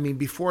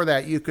before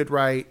that, you could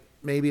write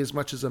maybe as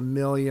much as $1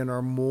 million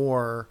or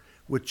more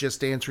with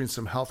just answering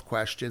some health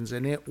questions,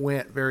 and it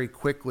went very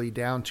quickly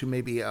down to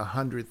maybe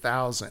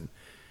 100,000.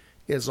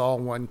 Is all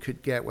one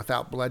could get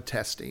without blood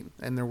testing.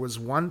 And there was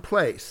one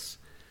place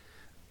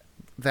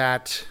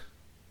that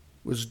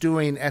was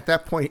doing, at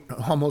that point,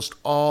 almost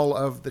all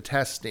of the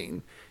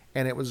testing,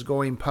 and it was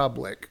going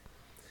public.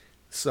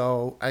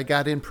 So I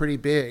got in pretty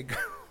big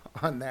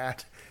on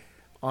that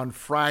on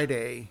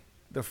Friday,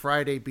 the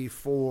Friday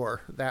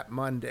before that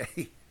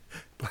Monday.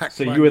 Black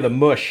so Monday. You were the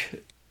mush.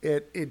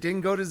 It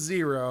didn't go to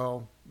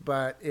zero,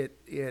 but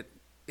it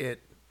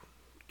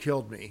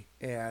killed me.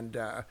 And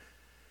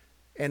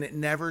it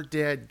never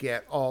did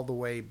get all the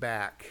way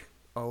back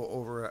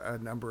over a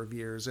number of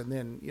years. And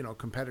then,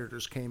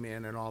 competitors came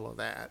in and all of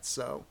that.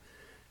 So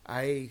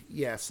I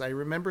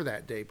remember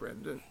that day,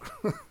 Brendan.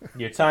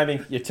 Your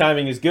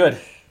timing is good.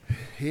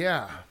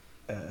 Yeah.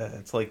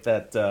 It's like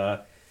that,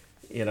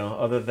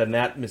 other than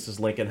that, Mrs.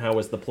 Lincoln, how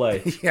was the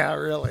play? Yeah,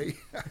 really.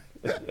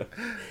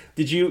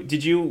 Did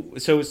you,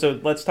 so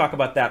let's talk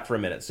about that for a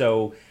minute.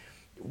 So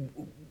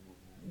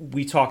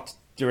we talked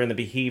during the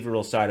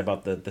behavioral side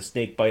about the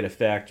snake bite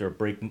effect or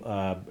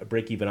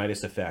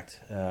break-evenitis effect.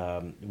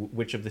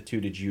 Which of the two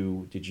did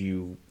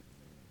you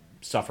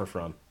suffer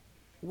from?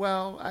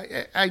 Well,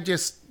 I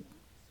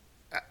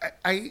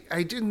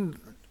didn't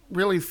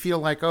really feel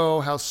like,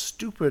 oh, how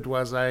stupid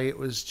was I? It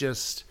was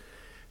just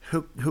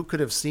who could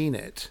have seen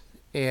it,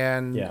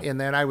 and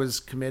then I was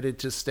committed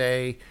to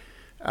stay,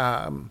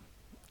 in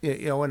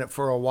it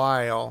for a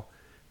while.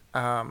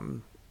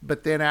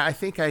 But then I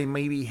think I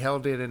maybe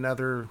held it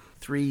another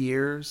 3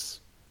 years.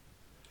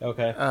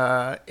 Okay.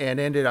 And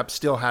ended up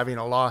still having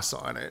a loss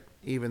on it,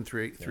 even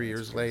three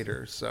years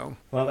later. So.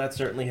 Well, that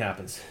certainly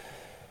happens.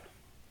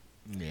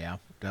 Yeah,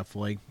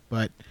 definitely.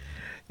 But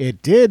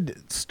it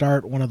did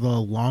start one of the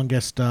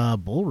longest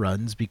bull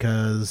runs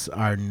because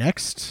our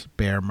next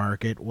bear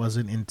market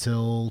wasn't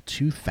until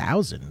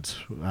 2000.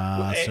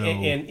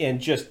 And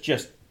just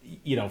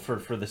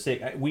for the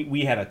sake,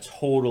 we had a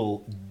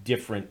total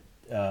different.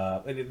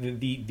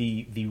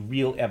 The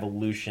real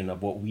evolution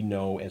of what we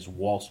know as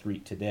Wall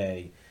Street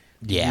today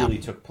really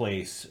took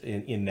place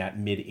in that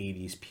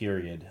mid-'80s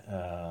period,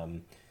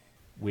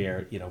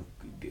 where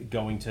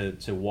going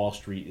to Wall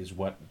Street is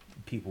what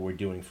people were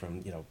doing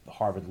from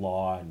Harvard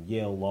Law and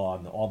Yale Law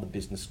and all the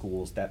business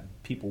schools, that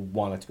people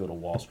wanted to go to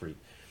Wall Street,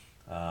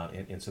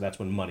 and so that's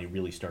when money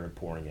really started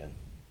pouring in.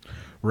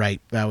 Right,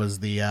 that was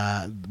the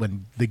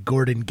when the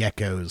Gordon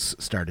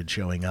Geckos started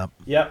showing up.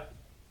 Yep.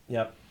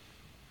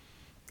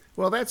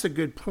 Well, that's a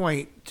good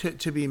point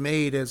to be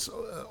made as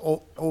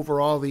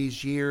over all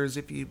these years,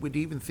 if you would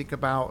even think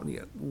about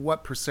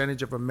what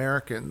percentage of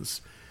Americans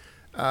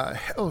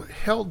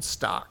held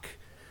stock,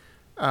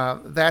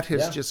 that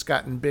has just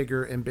gotten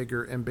bigger and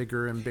bigger and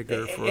bigger and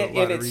bigger for a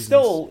lot of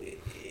reasons.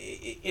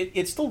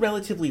 It's still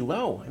relatively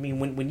low. I mean,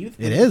 when you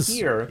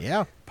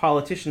hear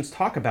politicians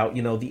talk about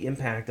the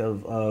impact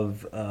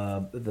of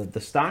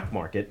the stock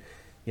market,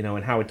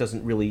 and how it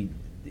doesn't really,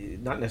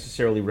 not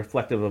necessarily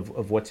reflective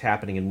of what's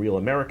happening in real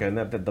America, and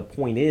that the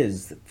point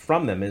is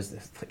from them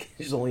is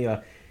there's only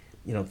a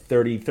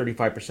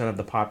 30-35% of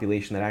the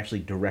population that actually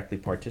directly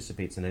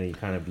participates in any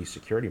kind of these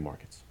security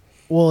markets.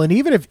 Well, and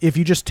even if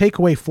you just take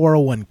away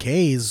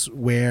 401ks,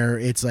 where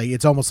it's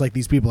almost like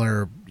these people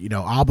are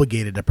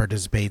obligated to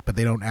participate, but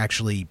they don't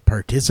actually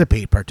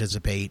participate.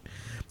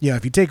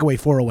 If you take away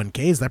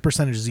 401ks, that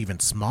percentage is even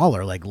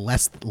smaller, like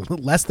less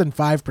than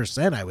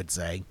 5%, I would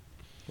say.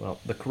 Well,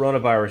 the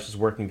coronavirus is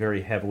working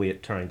very heavily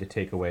at trying to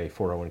take away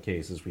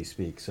 401ks as we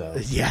speak. So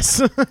yes,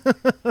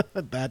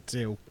 that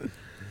too.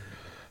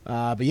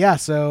 But yeah,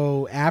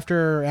 so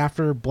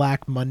after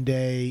Black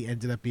Monday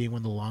ended up being one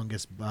of the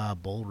longest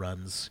bull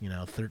runs,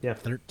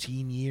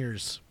 13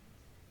 years.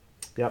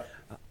 Yep.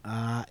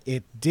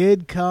 It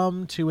did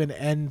come to an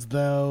end,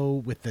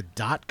 though, with the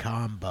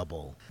dot-com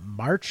bubble.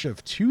 March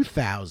of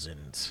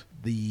 2000,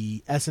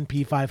 the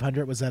S&P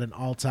 500 was at an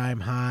all-time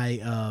high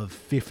of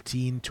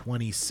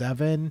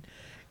 1527,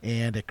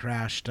 and it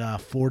crashed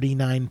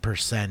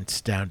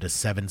 49% down to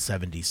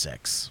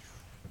 776.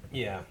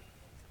 Yeah.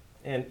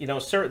 And,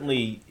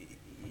 certainly,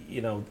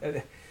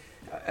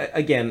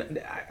 again,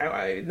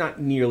 not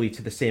nearly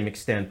to the same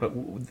extent, but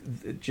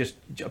just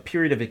a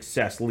period of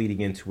excess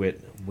leading into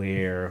it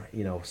where,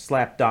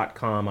 slap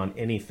 .com on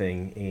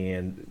anything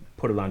and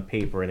put it on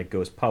paper and it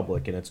goes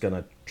public and it's going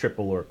to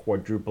triple or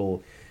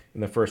quadruple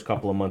in the first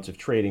couple of months of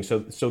trading. So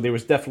there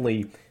was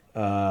definitely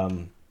there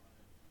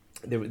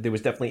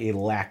was definitely a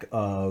lack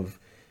of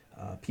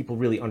people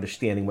really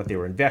understanding what they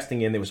were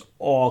investing in. There was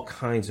all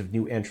kinds of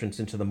new entrants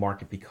into the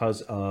market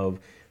because of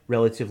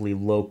relatively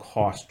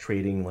low-cost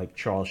trading like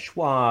Charles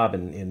Schwab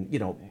and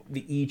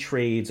the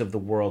E-Trades of the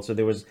world. So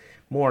there was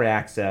more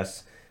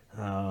access.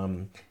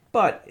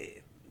 But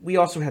we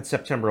also had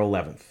September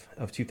 11th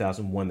of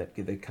 2001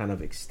 that kind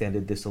of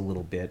extended this a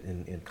little bit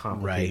and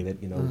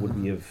complicated it.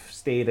 Would we have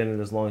stayed in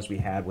it as long as we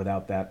had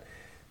without that,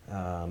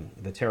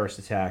 the terrorist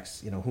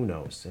attacks, who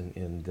knows?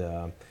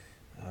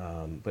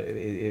 But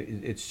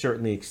it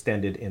certainly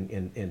extended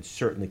and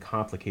certainly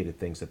complicated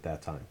things at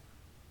that time.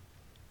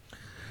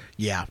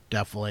 Yeah,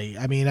 definitely.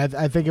 I mean,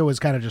 I think it was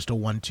kind of just a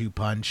 1-2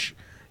 punch.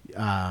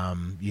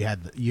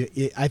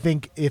 I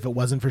think if it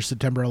wasn't for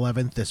September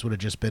 11th, this would have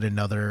just been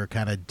another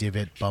kind of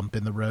divot bump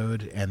in the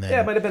road. And then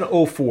it might have been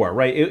 2004,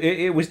 right?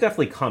 It was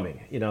definitely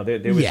coming.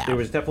 There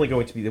was definitely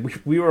going to be.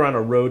 We were on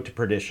a road to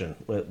perdition.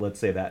 Let's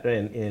say that.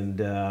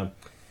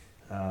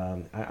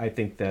 I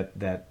think that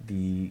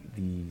the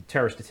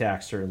terrorist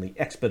attacks certainly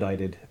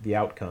expedited the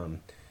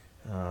outcome.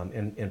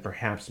 And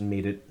perhaps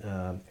made it.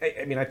 I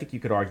think you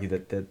could argue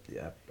that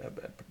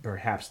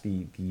perhaps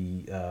the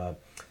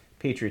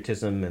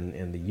patriotism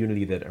and the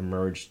unity that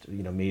emerged,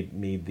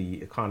 made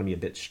the economy a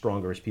bit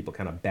stronger as people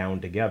kind of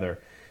bound together.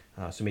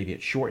 So maybe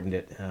it shortened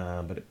it,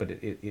 but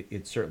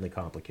it certainly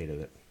complicated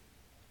it.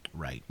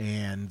 Right,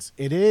 and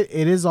it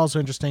is also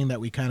interesting that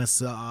we kind of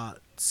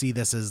see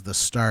this as the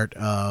start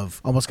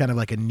of almost kind of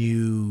like a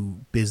new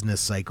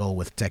business cycle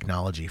with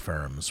technology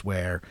firms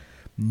where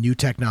new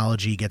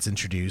technology gets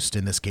introduced.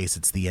 In this case,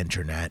 it's the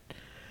internet.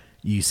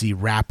 You see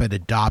rapid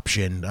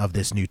adoption of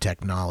this new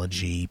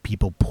technology.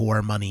 People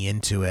pour money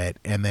into it,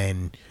 and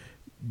then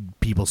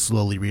people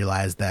slowly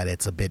realize that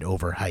it's a bit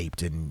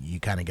overhyped, and you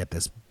kind of get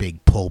this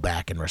big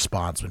pullback in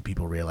response when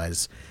people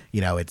realize,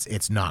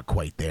 it's not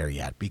quite there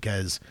yet,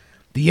 because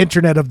the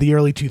internet of the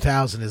early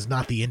 2000s is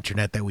not the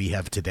internet that we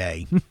have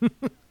today.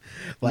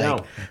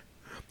 No.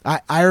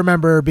 I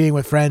remember being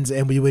with friends,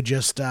 and we would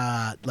just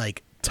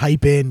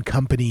type in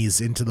companies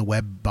into the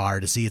web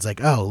bar to see. It's like,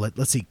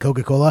 let's see,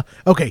 Coca-Cola.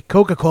 Okay,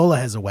 Coca-Cola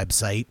has a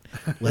website.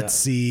 Let's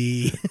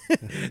see,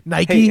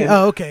 Nike. Hey,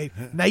 okay,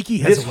 Nike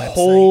has a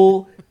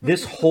website.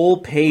 This whole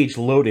page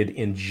loaded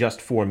in just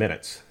 4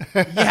 minutes.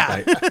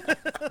 Yeah. Right?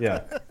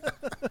 Yeah.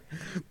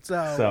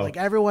 So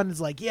everyone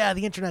is like, yeah,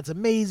 the internet's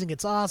amazing.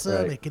 It's awesome.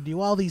 Right. It can do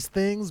all these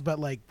things, but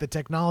the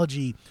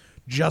technology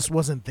just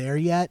wasn't there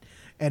yet.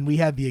 And we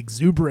had the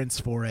exuberance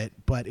for it,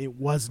 but it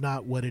was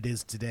not what it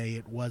is today.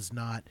 It was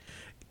not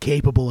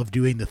capable of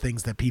doing the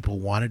things that people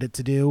wanted it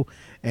to do,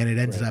 and it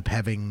ended up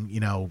having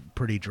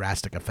pretty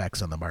drastic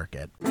effects on the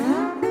market.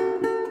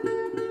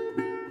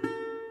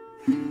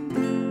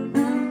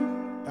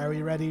 Are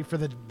we ready for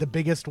the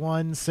biggest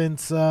one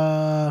since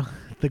the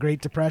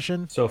Great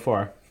Depression? So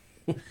far.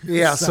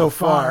 Yeah, so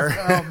far.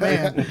 Oh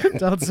man,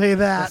 don't say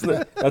that.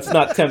 Let's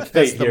not tempt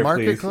fate Is the here,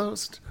 market please.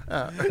 closed?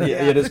 Yeah,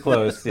 it is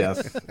closed.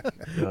 Yes.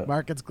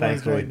 Market's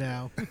closed Thankfully. right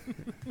now.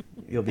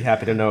 You'll be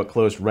happy to know it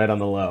closed right on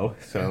the low.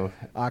 So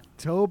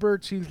October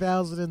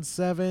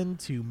 2007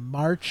 to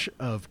March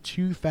of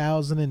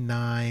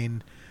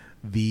 2009,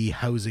 the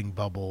housing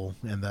bubble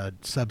and the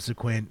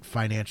subsequent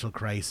financial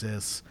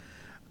crisis.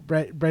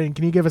 Brendan,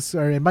 can you give us,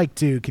 and Mike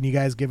too, can you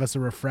guys give us a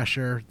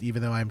refresher,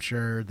 even though I'm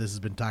sure this has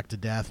been talked to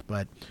death,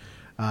 but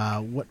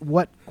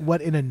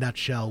what in a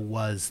nutshell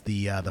was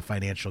the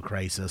financial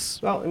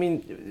crisis? Well,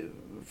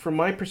 from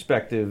my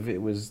perspective,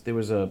 there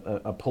was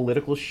a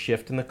political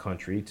shift in the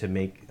country to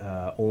make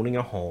owning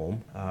a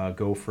home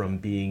go from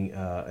being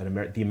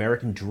the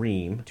American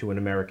dream to an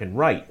American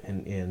right,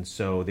 and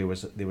so there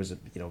was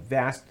a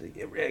vast,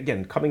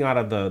 again, coming out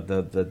of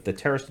the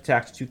terrorist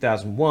attacks of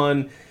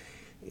 2001.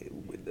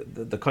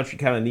 The country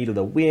kind of needed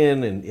a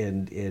win,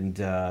 and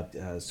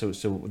so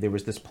there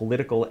was this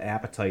political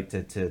appetite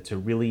to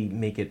really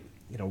make it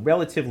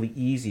relatively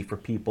easier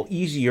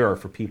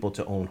for people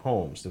to own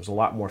homes. There was a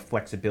lot more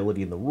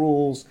flexibility in the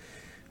rules.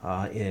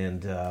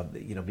 and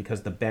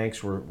because the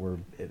banks were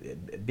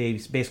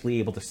basically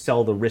able to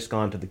sell the risk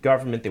on to the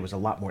government, there was a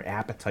lot more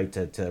appetite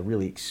to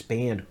really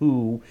expand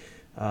who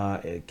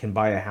can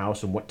buy a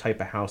house and what type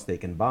of house they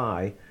can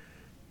buy.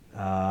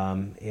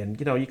 And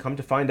you come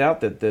to find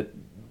out that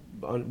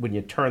when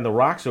you turn the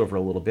rocks over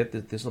a little bit,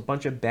 that there's a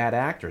bunch of bad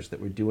actors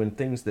that were doing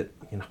things that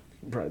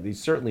they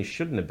certainly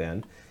shouldn't have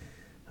been,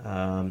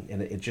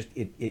 and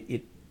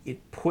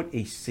it put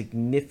a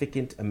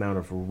significant amount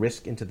of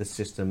risk into the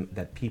system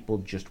that people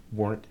just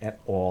weren't at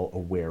all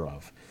aware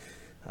of.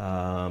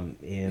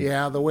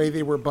 Yeah, the way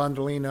they were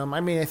bundling them.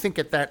 I mean, I think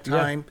at that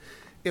time,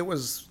 it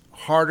was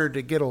harder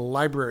to get a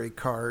library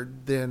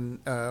card than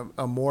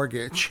a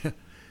mortgage.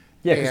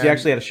 Yeah, because you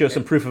actually had to show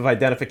some proof of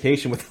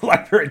identification with the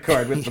library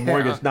card. With the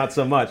mortgage, not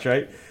so much,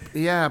 right?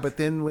 Yeah, but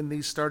then when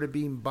these started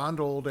being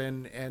bundled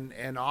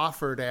and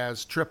offered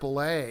as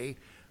AAA,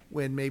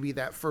 when maybe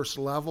that first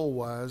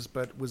level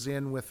but was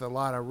in with a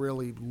lot of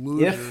really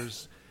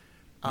losers.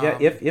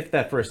 If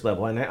that first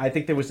level, and I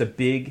think there was a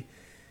big,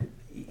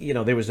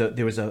 there was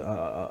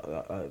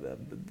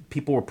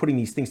people were putting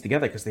these things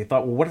together because they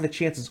thought, well, what are the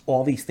chances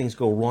all these things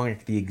go wrong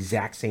at the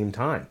exact same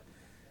time?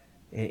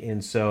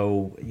 And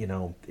so,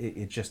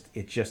 it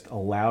just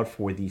allowed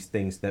for these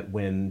things that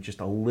when just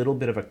a little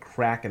bit of a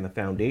crack in the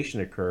foundation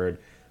occurred,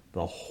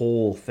 the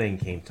whole thing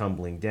came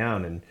tumbling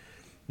down. And,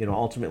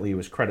 ultimately it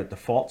was credit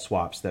default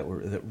swaps that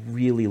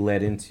really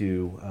led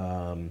into,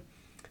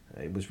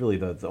 it was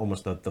really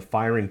almost the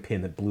firing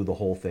pin that blew the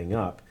whole thing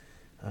up.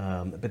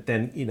 But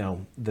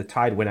then, the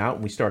tide went out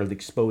and we started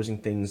exposing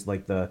things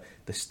like the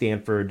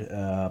Stanford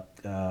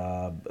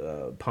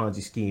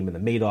Ponzi scheme and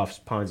the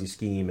Madoff's Ponzi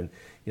scheme and,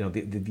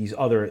 these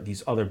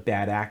other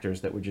bad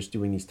actors that were just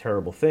doing these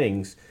terrible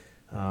things.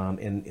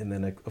 And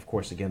then, of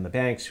course, again, the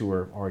banks who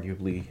were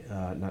arguably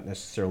not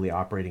necessarily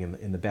operating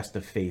in the best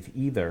of faith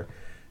either.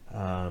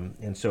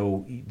 And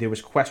so there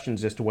was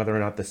questions as to whether or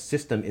not the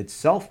system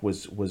itself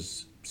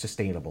was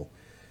sustainable.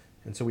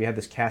 And so we had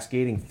this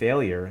cascading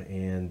failure,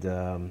 and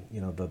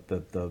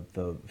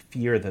the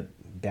fear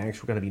that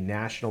banks were going to be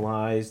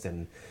nationalized,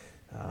 and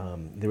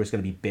there was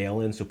going to be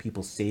bail-in, so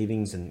people's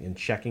savings and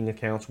checking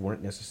accounts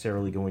weren't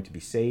necessarily going to be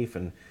safe,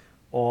 and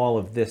all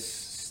of this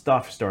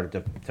stuff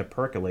started to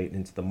percolate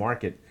into the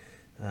market.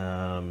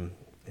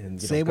 And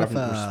same with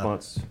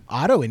response.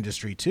 Auto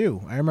industry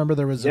too. I remember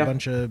there was a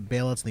bunch of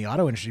bailouts in the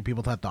auto industry.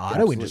 People thought the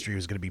auto industry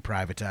was going to be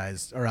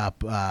privatized or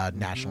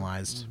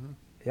nationalized. Mm-hmm.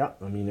 Yeah,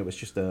 I mean, it was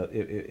just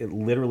it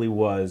literally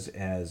was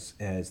as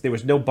there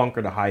was no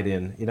bunker to hide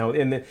in,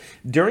 and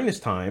during this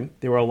time,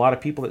 there were a lot of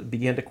people that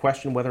began to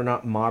question whether or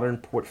not modern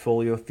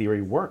portfolio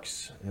theory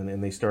works, and then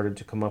they started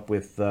to come up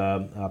with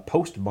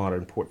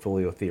postmodern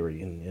portfolio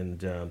theory,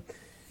 and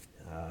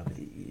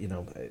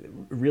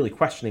really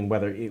questioning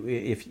whether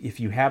if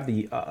you have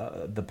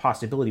the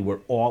possibility where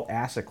all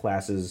asset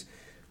classes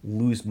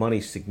lose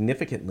money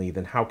significantly,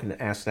 then how can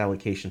asset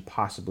allocation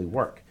possibly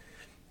work?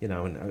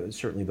 And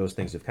certainly those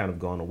things have kind of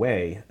gone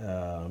away.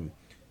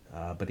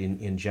 But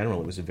in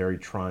general, it was a very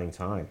trying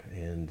time.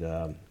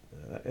 And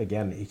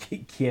again,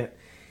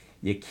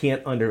 you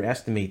can't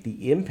underestimate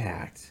the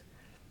impact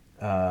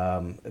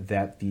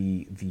that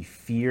the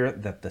fear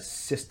that the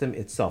system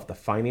itself, the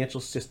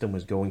financial system,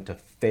 was going to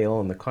fail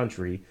in the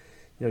country.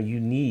 You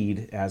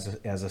need as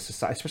a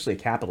society, especially a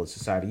capitalist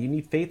society, you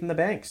need faith in the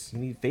banks. You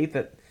need faith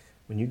that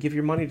when you give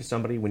your money to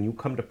somebody, when you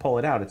come to pull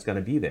it out, it's going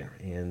to be there.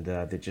 And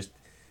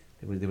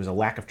there was a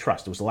lack of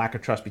trust. There was a lack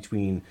of trust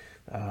between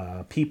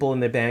people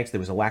in the banks. There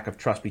was a lack of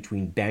trust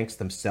between banks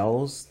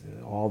themselves.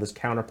 All this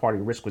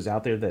counterparty risk was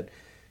out there that,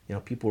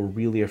 people were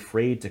really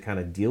afraid to kind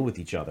of deal with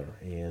each other.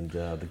 And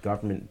the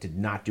government did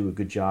not do a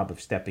good job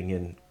of stepping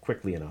in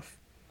quickly enough.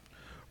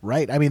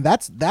 Right. I mean,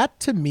 that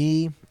to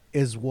me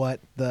is what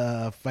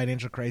the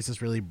financial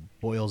crisis really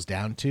boils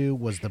down to,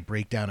 was the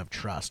breakdown of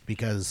trust,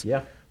 because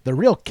the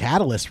real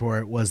catalyst for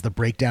it was the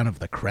breakdown of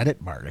the credit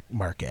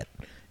market.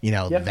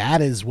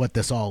 That is what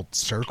this all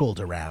circled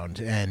around.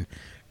 And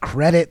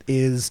credit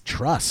is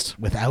trust.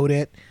 Without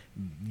it,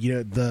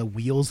 the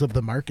wheels of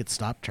the market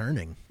stop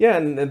turning. Yeah,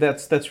 and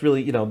that's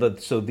really,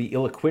 so the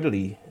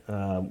illiquidity,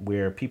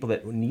 where people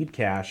that need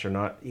cash are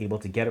not able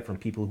to get it from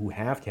people who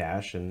have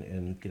cash,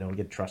 and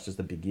again, trust is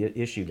the big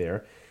issue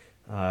there.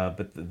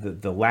 But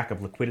the lack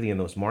of liquidity in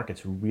those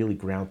markets really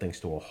ground things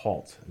to a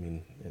halt. I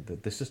mean,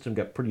 the system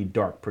got pretty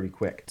dark pretty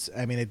quick.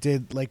 I mean, it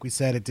did, like we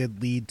said, it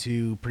did lead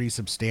to pretty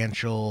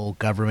substantial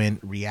government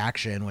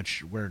reaction,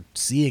 which we're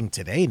seeing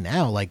today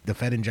now. Like the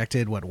Fed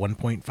injected,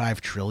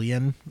 $1.5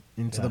 trillion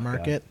into the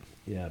market?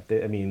 Yeah, they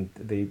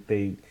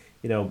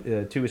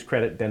to his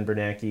credit, Ben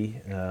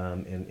Bernanke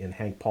and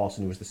Hank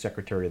Paulson, who was the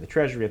Secretary of the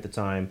Treasury at the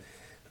time,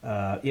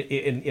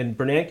 and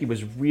Bernanke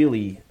was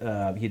really,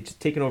 he had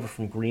taken over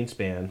from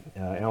Greenspan,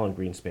 Alan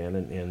Greenspan,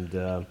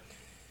 and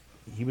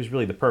he was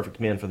really the perfect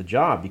man for the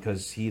job,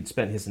 because he had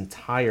spent his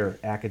entire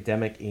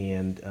academic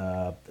and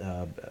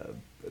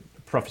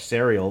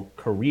professorial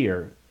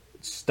career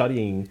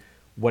studying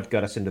what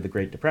got us into the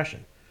Great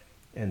Depression.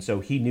 And so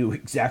he knew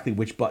exactly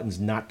which buttons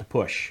not to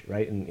push,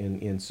 right?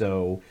 And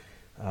so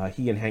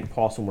He and Hank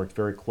Paulson worked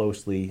very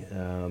closely,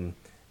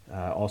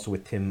 also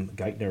with Tim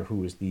Geithner, who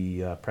was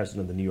the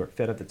president of the New York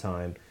Fed at the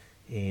time,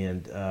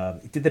 and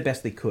did the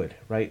best they could.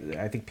 Right?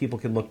 I think people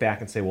can look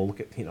back and say, well, look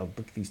at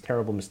these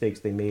terrible mistakes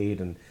they made,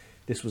 and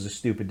this was a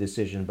stupid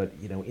decision. But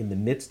in the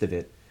midst of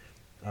it,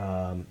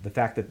 the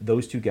fact that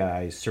those two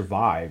guys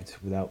survived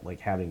without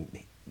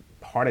having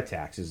heart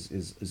attacks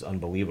is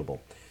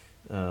unbelievable.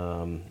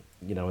 And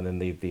then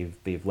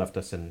they've left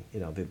us, and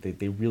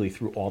they really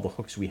threw all the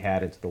hooks we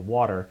had into the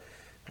water.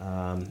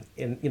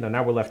 And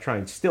now we're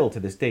left still to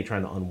this day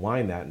trying to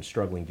unwind that and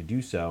struggling to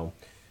do so.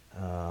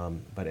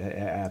 But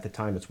at the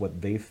time, it's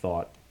what they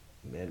thought.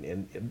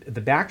 And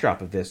the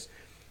backdrop of this,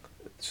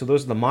 so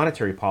those are the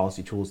monetary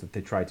policy tools that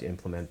they tried to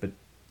implement, but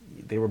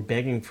they were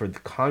begging for the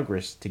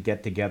Congress to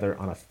get together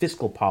on a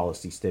fiscal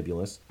policy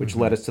stimulus, which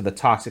led us to the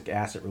Toxic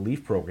Asset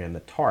Relief Program, the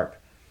TARP.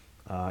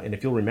 And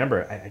if you'll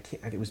remember,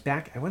 it was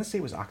back, I want to say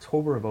it was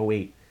October of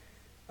 2008.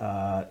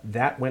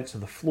 That went to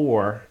the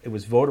floor. It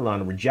was voted on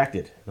and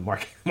rejected. The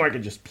market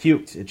just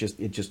puked.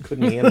 It just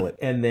couldn't handle it.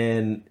 And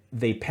then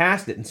they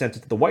passed it and sent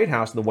it to the White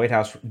House, and the White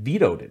House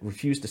vetoed it,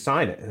 refused to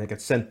sign it, and it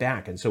got sent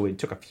back. And so it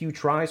took a few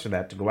tries for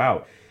that to go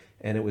out.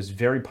 And it was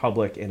very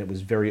public, and it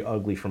was very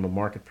ugly from a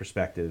market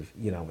perspective,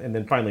 And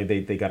then finally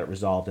they got it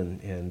resolved,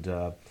 and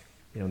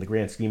in the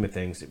grand scheme of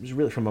things, it was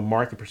really, from a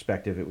market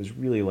perspective, it was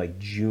really like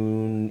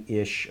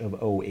June-ish of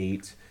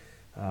 2008.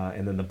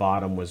 And then the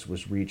bottom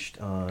was reached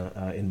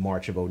in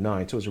March of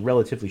 2009. So it was a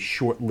relatively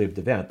short-lived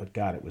event, but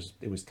God,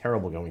 it was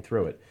terrible going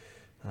through it.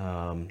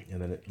 And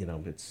then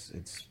it's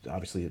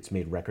obviously it's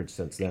made records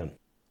since then.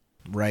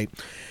 Right.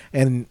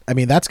 And I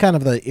mean, that's kind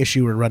of the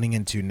issue we're running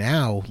into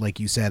now, like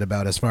you said,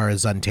 about as far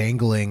as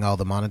untangling all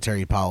the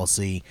monetary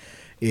policy,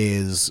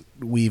 is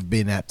we've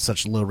been at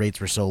such low rates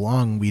for so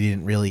long, we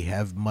didn't really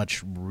have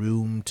much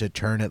room to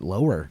turn it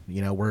lower.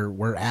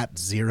 We're at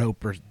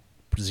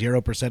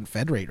 0%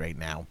 Fed rate right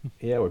now.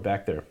 Yeah, we're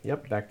back there.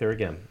 Yep, back there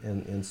again.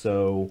 And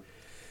so,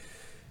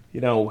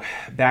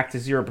 back to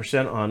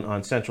 0%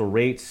 on central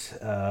rates.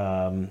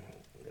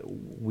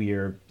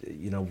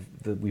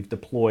 We've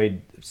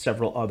deployed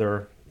several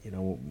other,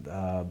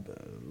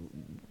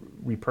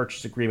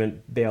 repurchase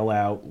agreement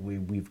bailout.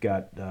 We've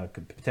got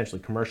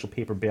potentially commercial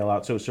paper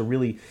bailout. So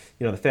really,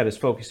 the Fed is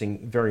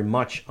focusing very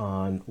much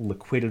on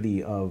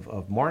liquidity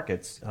of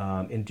markets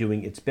and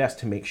doing its best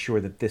to make sure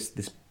that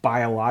this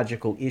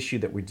biological issue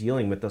that we're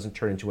dealing with doesn't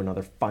turn into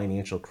another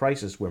financial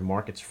crisis where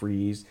markets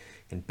freeze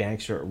and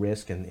banks are at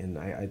risk. And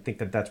I think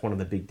that's one of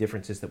the big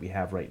differences that we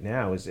have right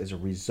now is as a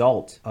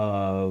result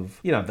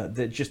of,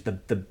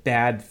 the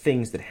bad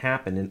things that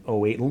happened in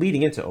 2008 and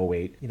leading into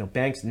 2008.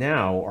 Banks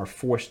now are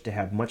forced to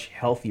have much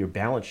healthier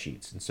balance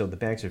sheets. And so the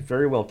banks are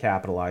very well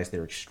capitalized.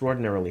 They're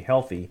extraordinarily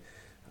healthy.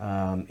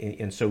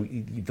 And so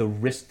the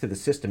risk to the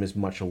system is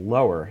much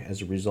lower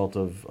as a result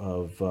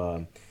of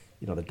the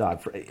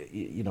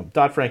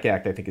Dodd-Frank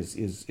Act, I think,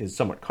 is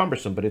somewhat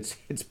cumbersome, but it's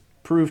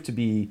proved to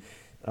be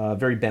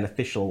very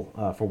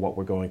beneficial for what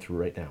we're going through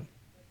right now.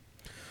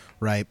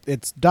 Right.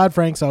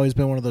 Dodd-Frank's always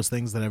been one of those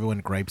things that everyone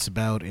gripes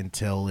about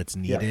until it's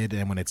needed,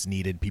 and when it's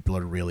needed, people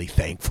are really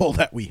thankful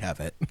that we have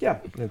it. Yeah,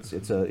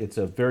 it's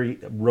a very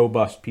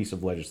robust piece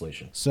of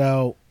legislation.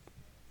 So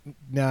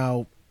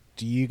now,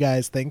 do you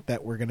guys think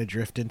that we're going to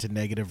drift into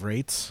negative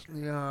rates?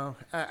 Yeah,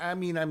 I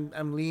mean,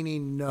 I'm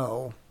leaning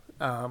no.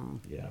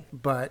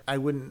 But I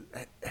wouldn't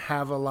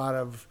have a lot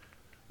of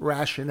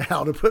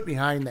rationale to put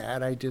behind that.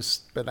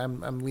 But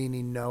I'm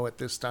leaning no at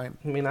this time.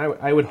 I mean,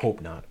 I would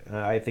hope not.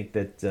 I think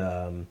that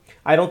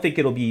I don't think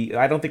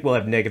we'll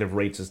have negative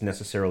rates as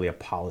necessarily a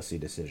policy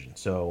decision.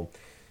 So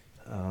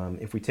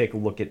if we take a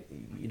look at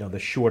the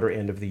shorter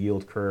end of the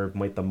yield curve,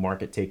 might the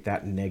market take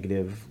that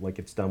negative like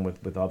it's done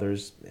with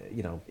others?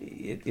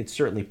 It's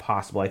certainly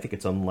possible. I think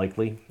it's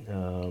unlikely.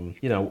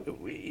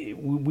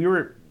 We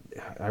were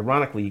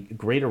ironically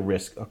greater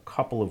risk a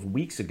couple of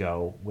weeks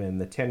ago when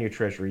the 10-year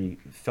Treasury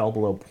fell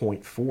below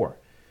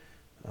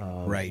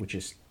 0.4, right? Which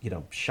is it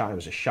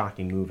was a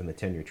shocking move in the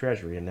 10-year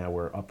Treasury, and now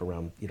we're up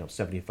around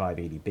 75,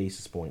 80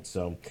 basis points.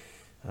 So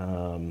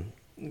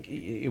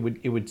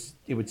it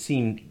would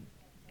seem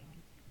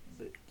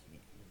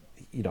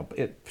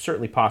it's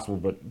certainly possible,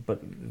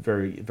 but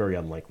very, very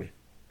unlikely.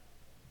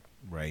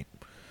 Right.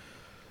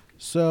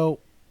 So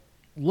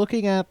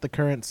looking at the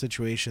current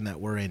situation that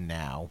we're in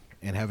now,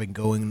 and having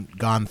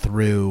gone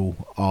through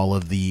all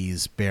of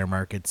these bear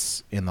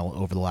markets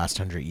over the last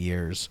 100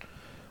 years,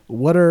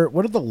 what are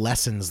the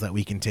lessons that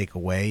we can take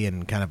away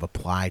and kind of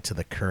apply to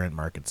the current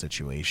market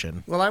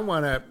situation? Well, I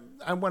want to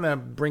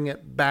bring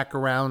it back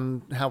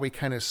around how we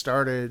kind of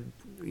started.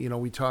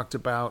 We talked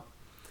about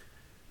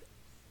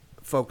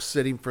folks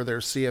sitting for their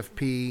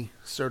CFP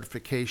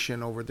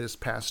certification over this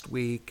past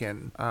week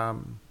and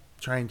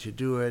trying to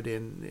do it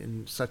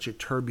in such a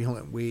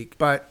turbulent week.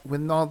 But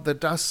when all the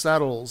dust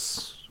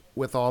settles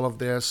with all of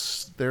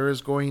this, there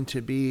is going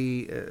to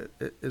be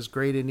as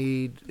great a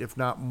need, if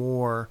not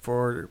more,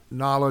 for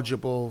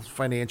knowledgeable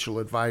financial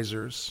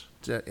advisors.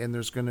 And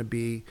there's going to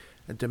be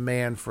a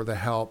demand for the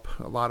help.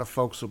 A lot of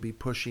folks will be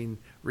pushing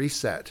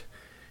reset.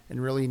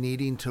 and really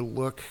needing to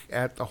look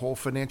at the whole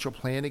financial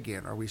plan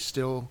again. Are we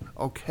still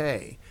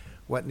okay?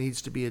 What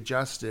needs to be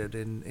adjusted?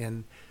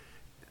 And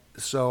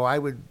so I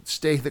would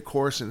stay the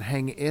course and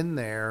hang in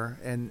there,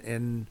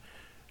 and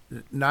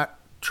not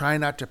try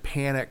not to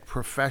panic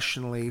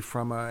professionally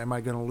from am I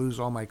going to lose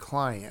all my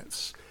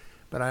clients?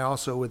 But I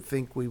also would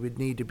think we would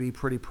need to be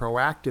pretty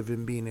proactive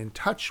in being in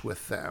touch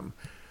with them,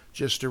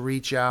 just to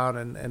reach out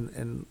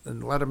and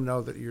let them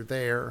know that you're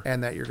there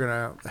and that you're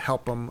going to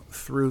help them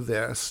through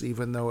this,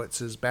 even though it's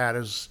as bad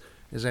as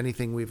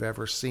anything we've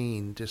ever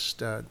seen.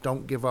 Just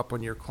don't give up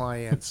on your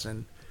clients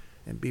and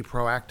be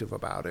proactive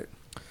about it.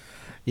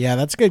 Yeah,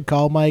 that's a good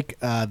call, Mike.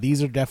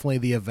 These are definitely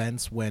the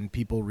events when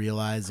people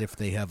realize if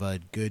they have a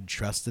good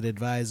trusted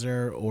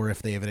advisor or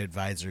if they have an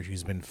advisor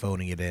who's been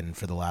phoning it in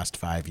for the last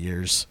 5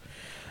 years.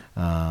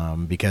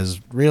 Because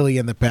really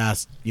in the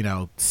past,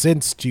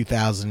 since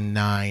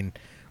 2009,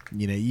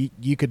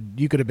 you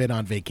could have been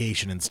on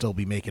vacation and still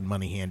be making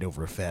money hand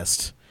over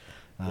fist.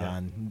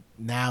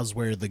 Now's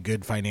where the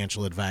good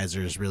financial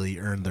advisors really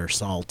earn their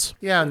salt.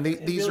 Yeah, and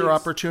these are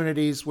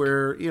opportunities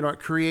where, it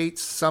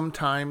creates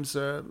sometimes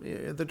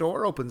the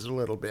door opens a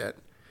little bit,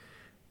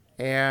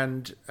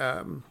 and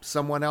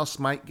someone else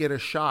might get a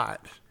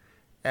shot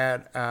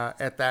at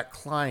that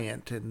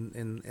client,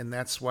 and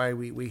that's why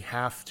we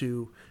have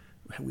to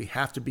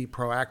be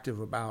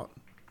proactive about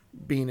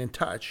being in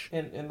touch.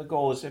 And the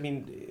goal is,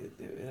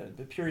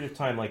 the period of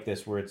time like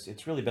this where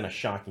it's really been a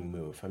shocking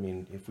move.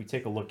 If we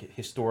take a look at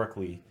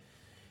historically,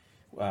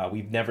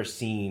 we've never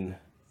seen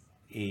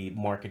a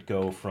market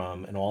go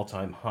from an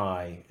all-time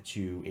high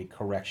to a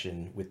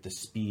correction with the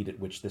speed at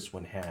which this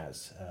one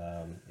has.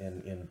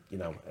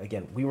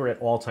 Again, we were at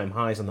all-time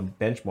highs on the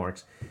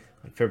benchmarks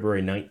on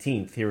February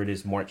 19th. Here it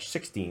is March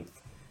 16th.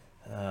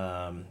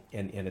 And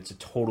it's a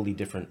totally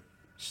different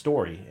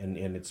story.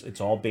 And it's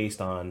all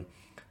based on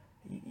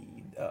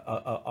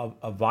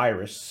a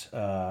virus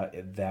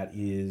that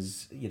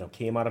is,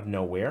 came out of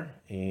nowhere,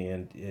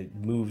 and it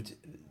moved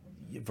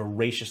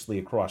voraciously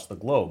across the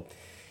globe.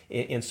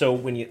 And so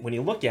when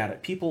you look at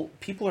it, people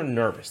are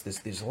nervous.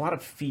 There's a lot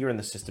of fear in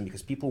the system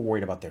because people are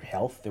worried about their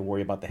health. They're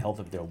worried about the health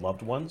of their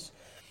loved ones.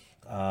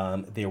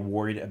 They're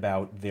worried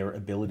about their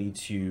ability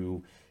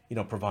to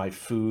provide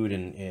food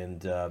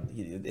and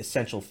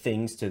essential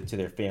things to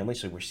their family.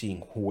 So we're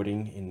seeing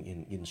hoarding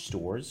in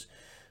stores.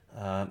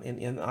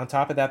 And on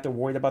top of that, they're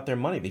worried about their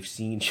money. They've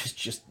seen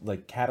just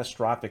like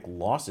catastrophic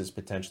losses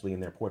potentially in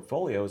their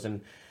portfolios.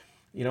 And,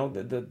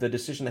 the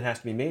decision that has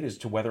to be made is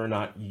to whether or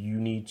not you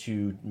need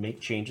to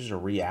make changes or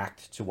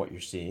react to what you're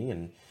seeing,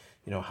 and,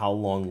 how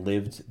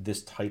long-lived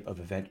this type of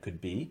event could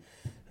be.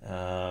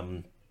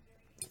 And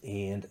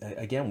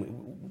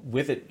again,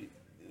 with it,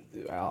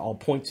 I'll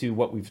point to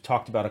what we've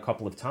talked about a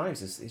couple of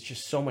times. It's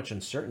just so much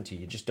uncertainty.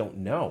 You just don't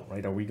know,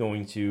 right? Are we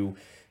going to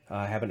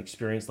have an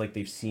experience like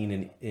they've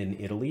seen in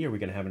Italy? Are we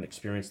going to have an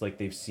experience like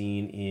they've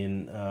seen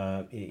in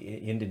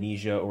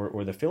Indonesia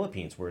or the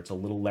Philippines, where it's a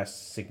little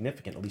less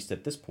significant, at least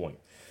at this point?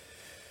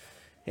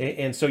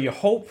 And so you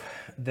hope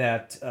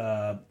that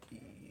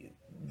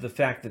the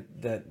fact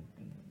that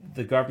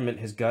the government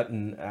has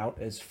gotten out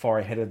as far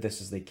ahead of this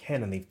as they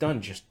can, and they've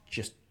done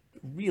just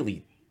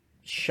really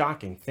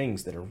shocking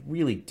things that are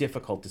really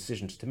difficult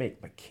decisions to make,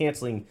 by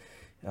canceling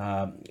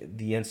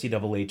the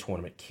NCAA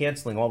tournament,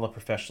 canceling all the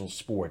professional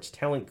sports,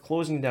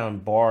 closing down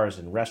bars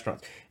and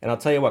restaurants. And I'll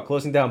tell you what,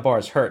 closing down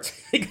bars hurts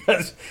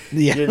because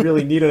you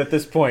really need it at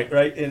this point,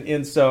 right?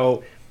 And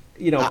so,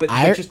 but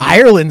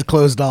Ireland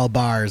closed all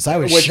bars. I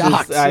was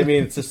shocked.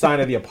 It's a sign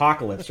of the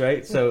apocalypse,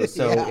 right? So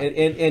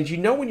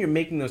and when you're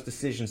making those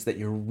decisions that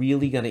you're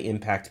really going to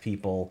impact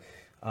people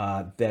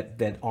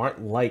that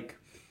aren't like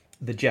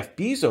the Jeff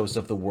Bezos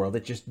of the world,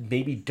 that just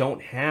maybe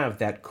don't have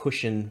that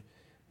cushion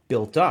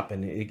built up.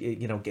 And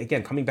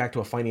again, coming back to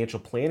a financial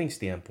planning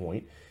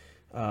standpoint,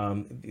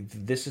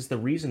 this is the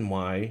reason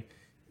why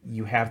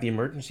you have the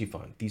emergency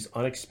fund. These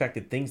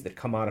unexpected things that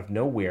come out of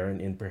nowhere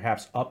and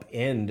perhaps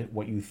upend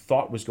what you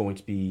thought was going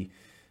to be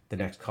the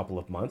next couple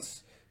of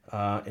months.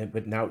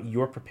 But now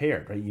you're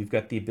prepared, right? You've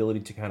got the ability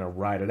to kind of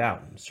ride it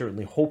out. And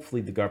certainly,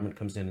 hopefully, the government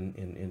comes in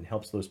and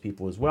helps those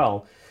people as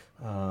well.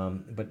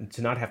 But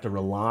to not have to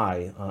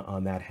rely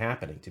on that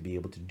happening, to be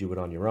able to do it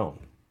on your own.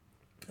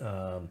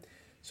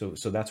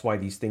 So that's why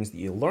these things that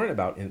you learn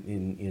about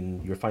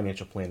in your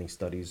financial planning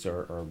studies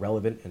are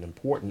relevant and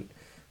important,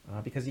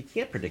 because you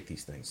can't predict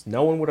these things.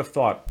 No one would have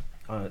thought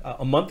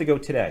a month ago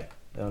today,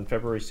 on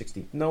February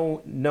 16th,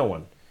 no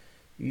one.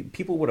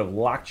 People would have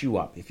locked you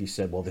up if you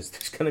said, well, there's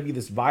going to be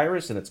this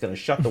virus and it's going to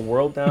shut the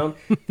world down.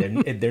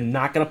 They're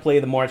not going to play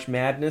the March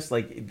Madness.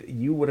 Like,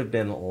 you would have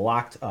been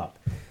locked up.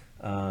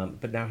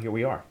 But now here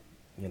we are,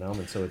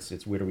 and so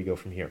it's where do we go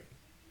from here?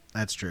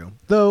 That's true.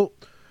 Though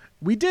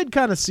we did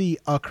kind of see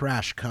a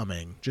crash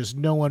coming, just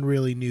no one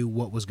really knew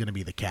what was going to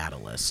be the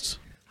catalyst.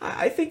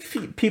 I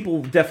think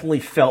people definitely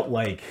felt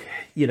like,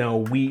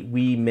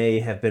 we may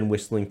have been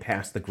whistling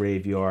past the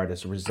graveyard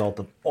as a result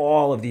of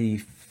all of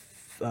the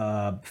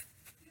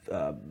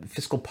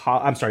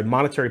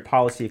monetary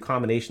policy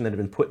accommodation that had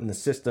been put in the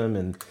system,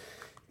 and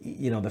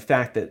the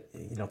fact that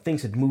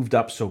things had moved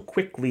up so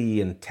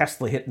quickly and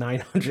Tesla hit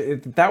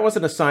 900, that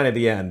wasn't a sign of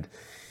the end.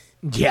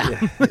 Yeah.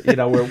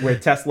 Where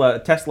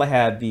Tesla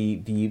had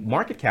the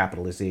market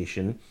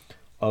capitalization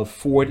of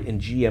Ford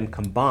and GM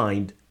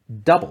combined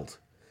doubled.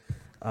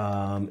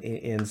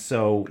 And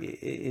so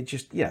it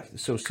just,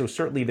 so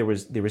certainly there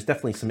was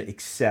definitely some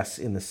excess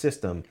in the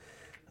system.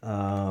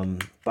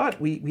 But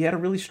we had a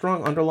really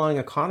strong underlying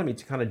economy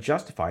to kind of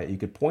justify it. You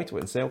could point to it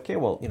and say, okay,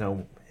 well,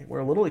 we're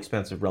a little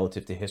expensive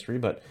relative to history,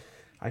 but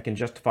I can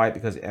justify it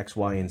because of X,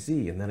 Y, and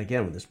Z. And then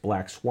again, when this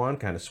black swan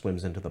kind of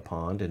swims into the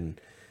pond, and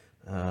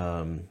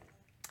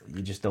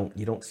you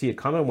don't see it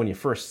coming when you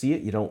first see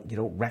it. You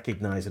don't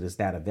recognize it as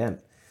that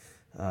event.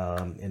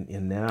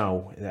 And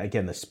now,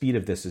 again, the speed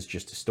of this is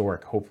just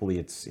historic. Hopefully,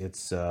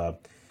 it's a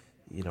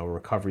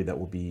recovery that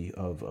will be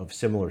of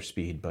similar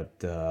speed. But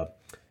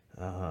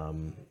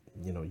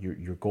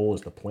your goal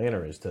as the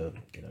planner is to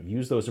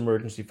use those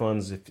emergency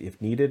funds if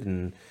needed,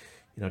 and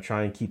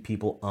try and keep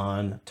people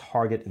on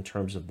target in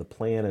terms of the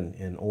plan,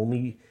 and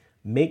only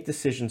make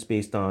decisions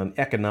based on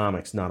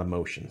economics, not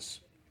emotions.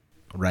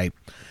 Right.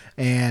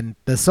 And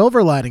the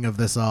silver lining of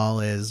this all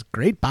is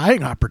great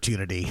buying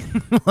opportunity.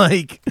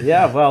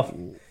 Yeah, well,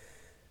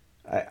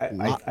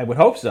 I would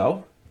hope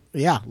so.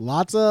 Yeah,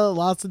 lots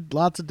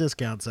of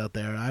discounts out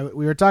there.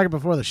 We were talking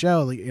before the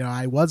show.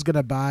 I was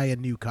gonna buy a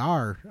new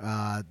car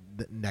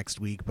next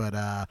week, but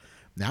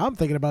now I'm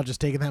thinking about just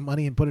taking that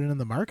money and putting it in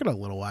the market a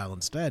little while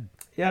instead.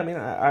 Yeah, I mean,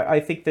 I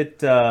think that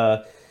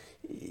there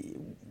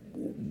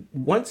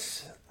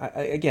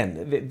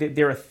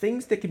are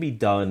things that can be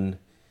done.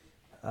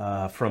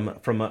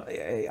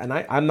 And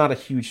I'm not a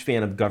huge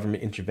fan of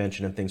government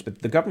intervention and things,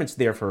 but the government's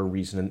there for a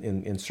reason,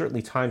 and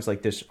certainly times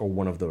like this are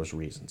one of those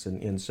reasons.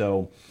 And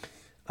so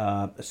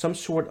some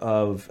sort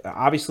of,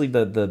 obviously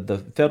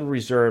the Federal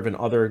Reserve and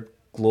other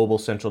global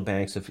central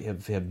banks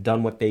have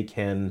done what they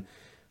can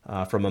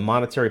from a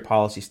monetary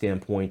policy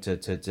standpoint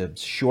to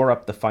shore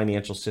up the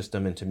financial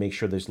system and to make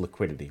sure there's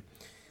liquidity.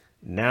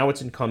 Now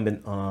it's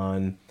incumbent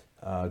on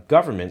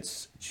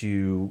governments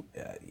to,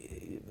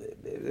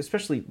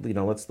 especially,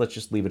 let's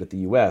just leave it at the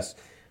U.S.,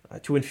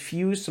 to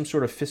infuse some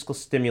sort of fiscal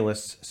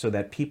stimulus so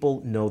that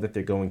people know that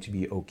they're going to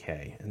be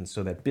okay, and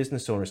so that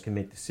business owners can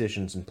make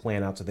decisions and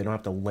plan out so they don't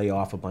have to lay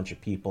off a bunch of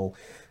people,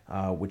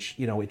 which,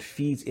 it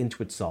feeds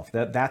into itself.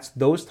 That's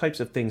those types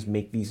of things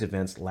make these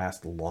events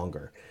last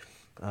longer.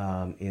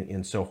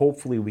 And so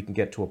hopefully we can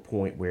get to a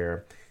point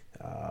where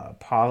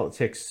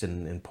politics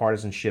and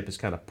partisanship is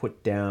kind of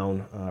put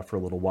down for a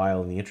little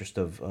while in the interest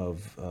of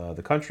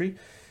the country,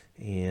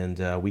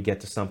 and we get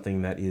to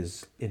something that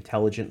is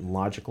intelligent and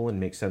logical and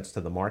makes sense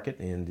to the market,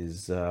 and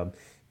is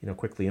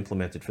quickly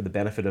implemented for the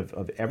benefit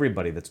of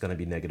everybody that's going to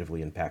be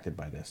negatively impacted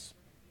by this.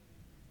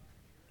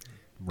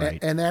 Right.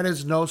 And that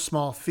is no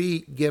small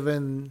feat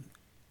given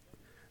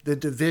the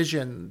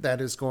division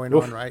that is going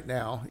on right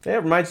now. Yeah,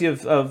 it reminds you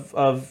of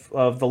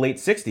the late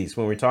 60s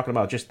when we were talking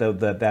about just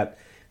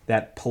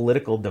that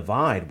political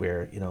divide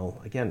where,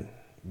 again,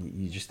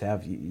 you just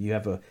have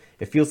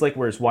it feels like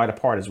we're as wide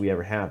apart as we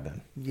ever have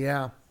been.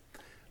 Yeah.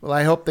 Well,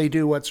 I hope they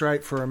do what's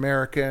right for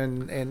America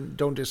and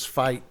don't just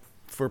fight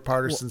for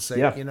partisan sake,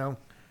 Yeah.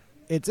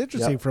 It's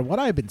interesting. From what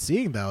I've been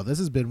seeing, though, this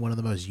has been one of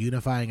the most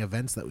unifying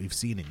events that we've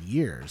seen in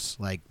years.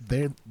 Like,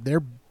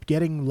 they're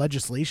getting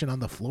legislation on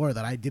the floor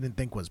that I didn't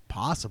think was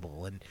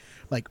possible. And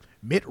like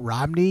Mitt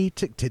Romney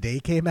today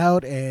came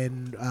out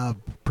and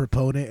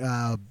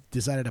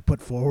decided to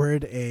put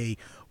forward a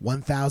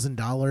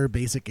 $1,000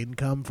 basic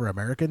income for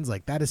Americans.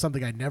 Like, that is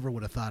something I never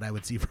would have thought I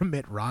would see from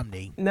Mitt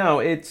Romney. No,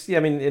 it's, I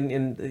mean,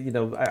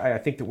 I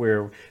think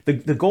that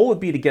the goal would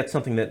be to get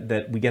something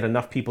that we get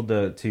enough people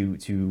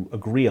to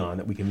agree on,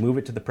 that we can move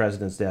it to the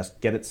president's desk,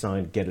 get it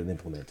signed, get it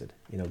implemented.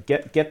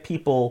 Get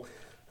people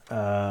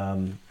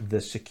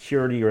the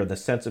security or the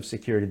sense of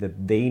security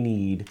that they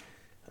need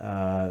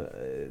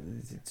to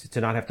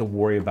not have to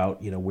worry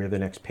about where the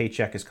next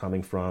paycheck is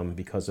coming from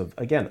because of,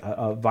 again,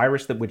 a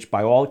virus which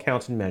by all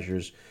accounts and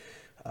measures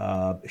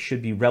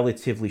should be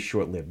relatively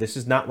short-lived. This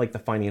is not like the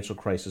financial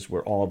crisis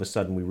where all of a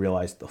sudden we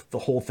realized the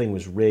whole thing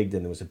was rigged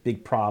and there was a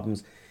big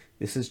problems.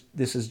 This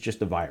is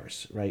just a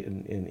virus, right?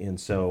 And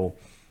so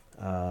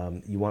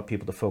you want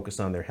people to focus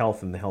on their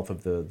health and the health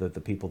of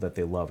the people that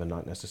they love, and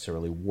not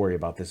necessarily worry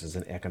about this as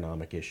an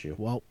economic issue.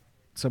 Well,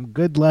 some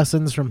good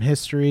lessons from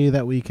history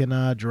that we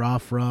can draw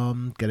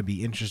from. Going to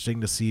be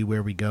interesting to see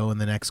where we go in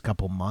the next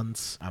couple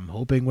months. I'm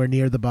hoping we're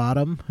near the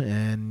bottom,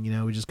 and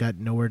we just got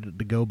nowhere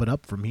to go but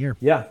up from here.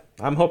 Yeah,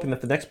 I'm hoping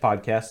that the next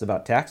podcast is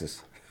about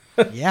taxes.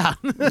 Yeah.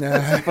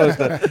 As opposed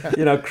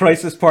to,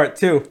 Crisis Part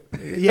 2.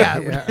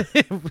 Yeah.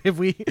 If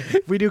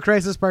we do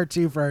Crisis Part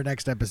 2 for our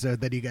next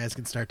episode, then you guys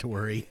can start to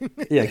worry.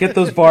 Yeah, get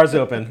those bars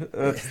open.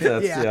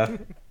 Yeah.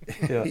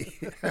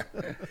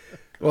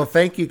 Well,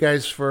 thank you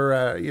guys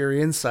for your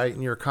insight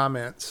and your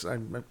comments. I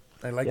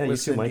like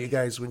listening to you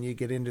guys when you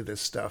get into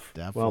this stuff.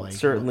 Definitely. Well,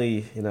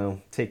 certainly,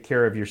 take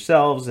care of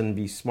yourselves and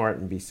be smart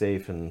and be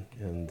safe,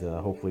 and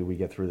hopefully we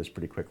get through this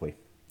pretty quickly.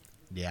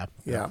 Yeah,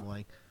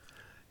 definitely.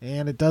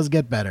 And it does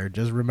get better.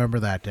 Just remember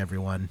that,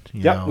 everyone.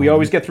 Yep, we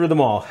always get through them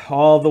all.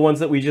 All the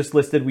ones that we just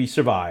listed, we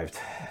survived.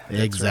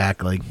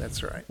 Exactly.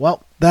 That's right.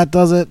 Well, that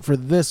does it for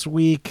this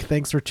week.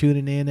 Thanks for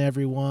tuning in,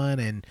 everyone.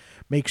 And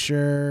make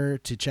sure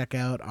to check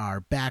out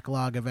our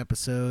backlog of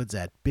episodes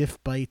at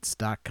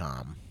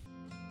biffbites.com.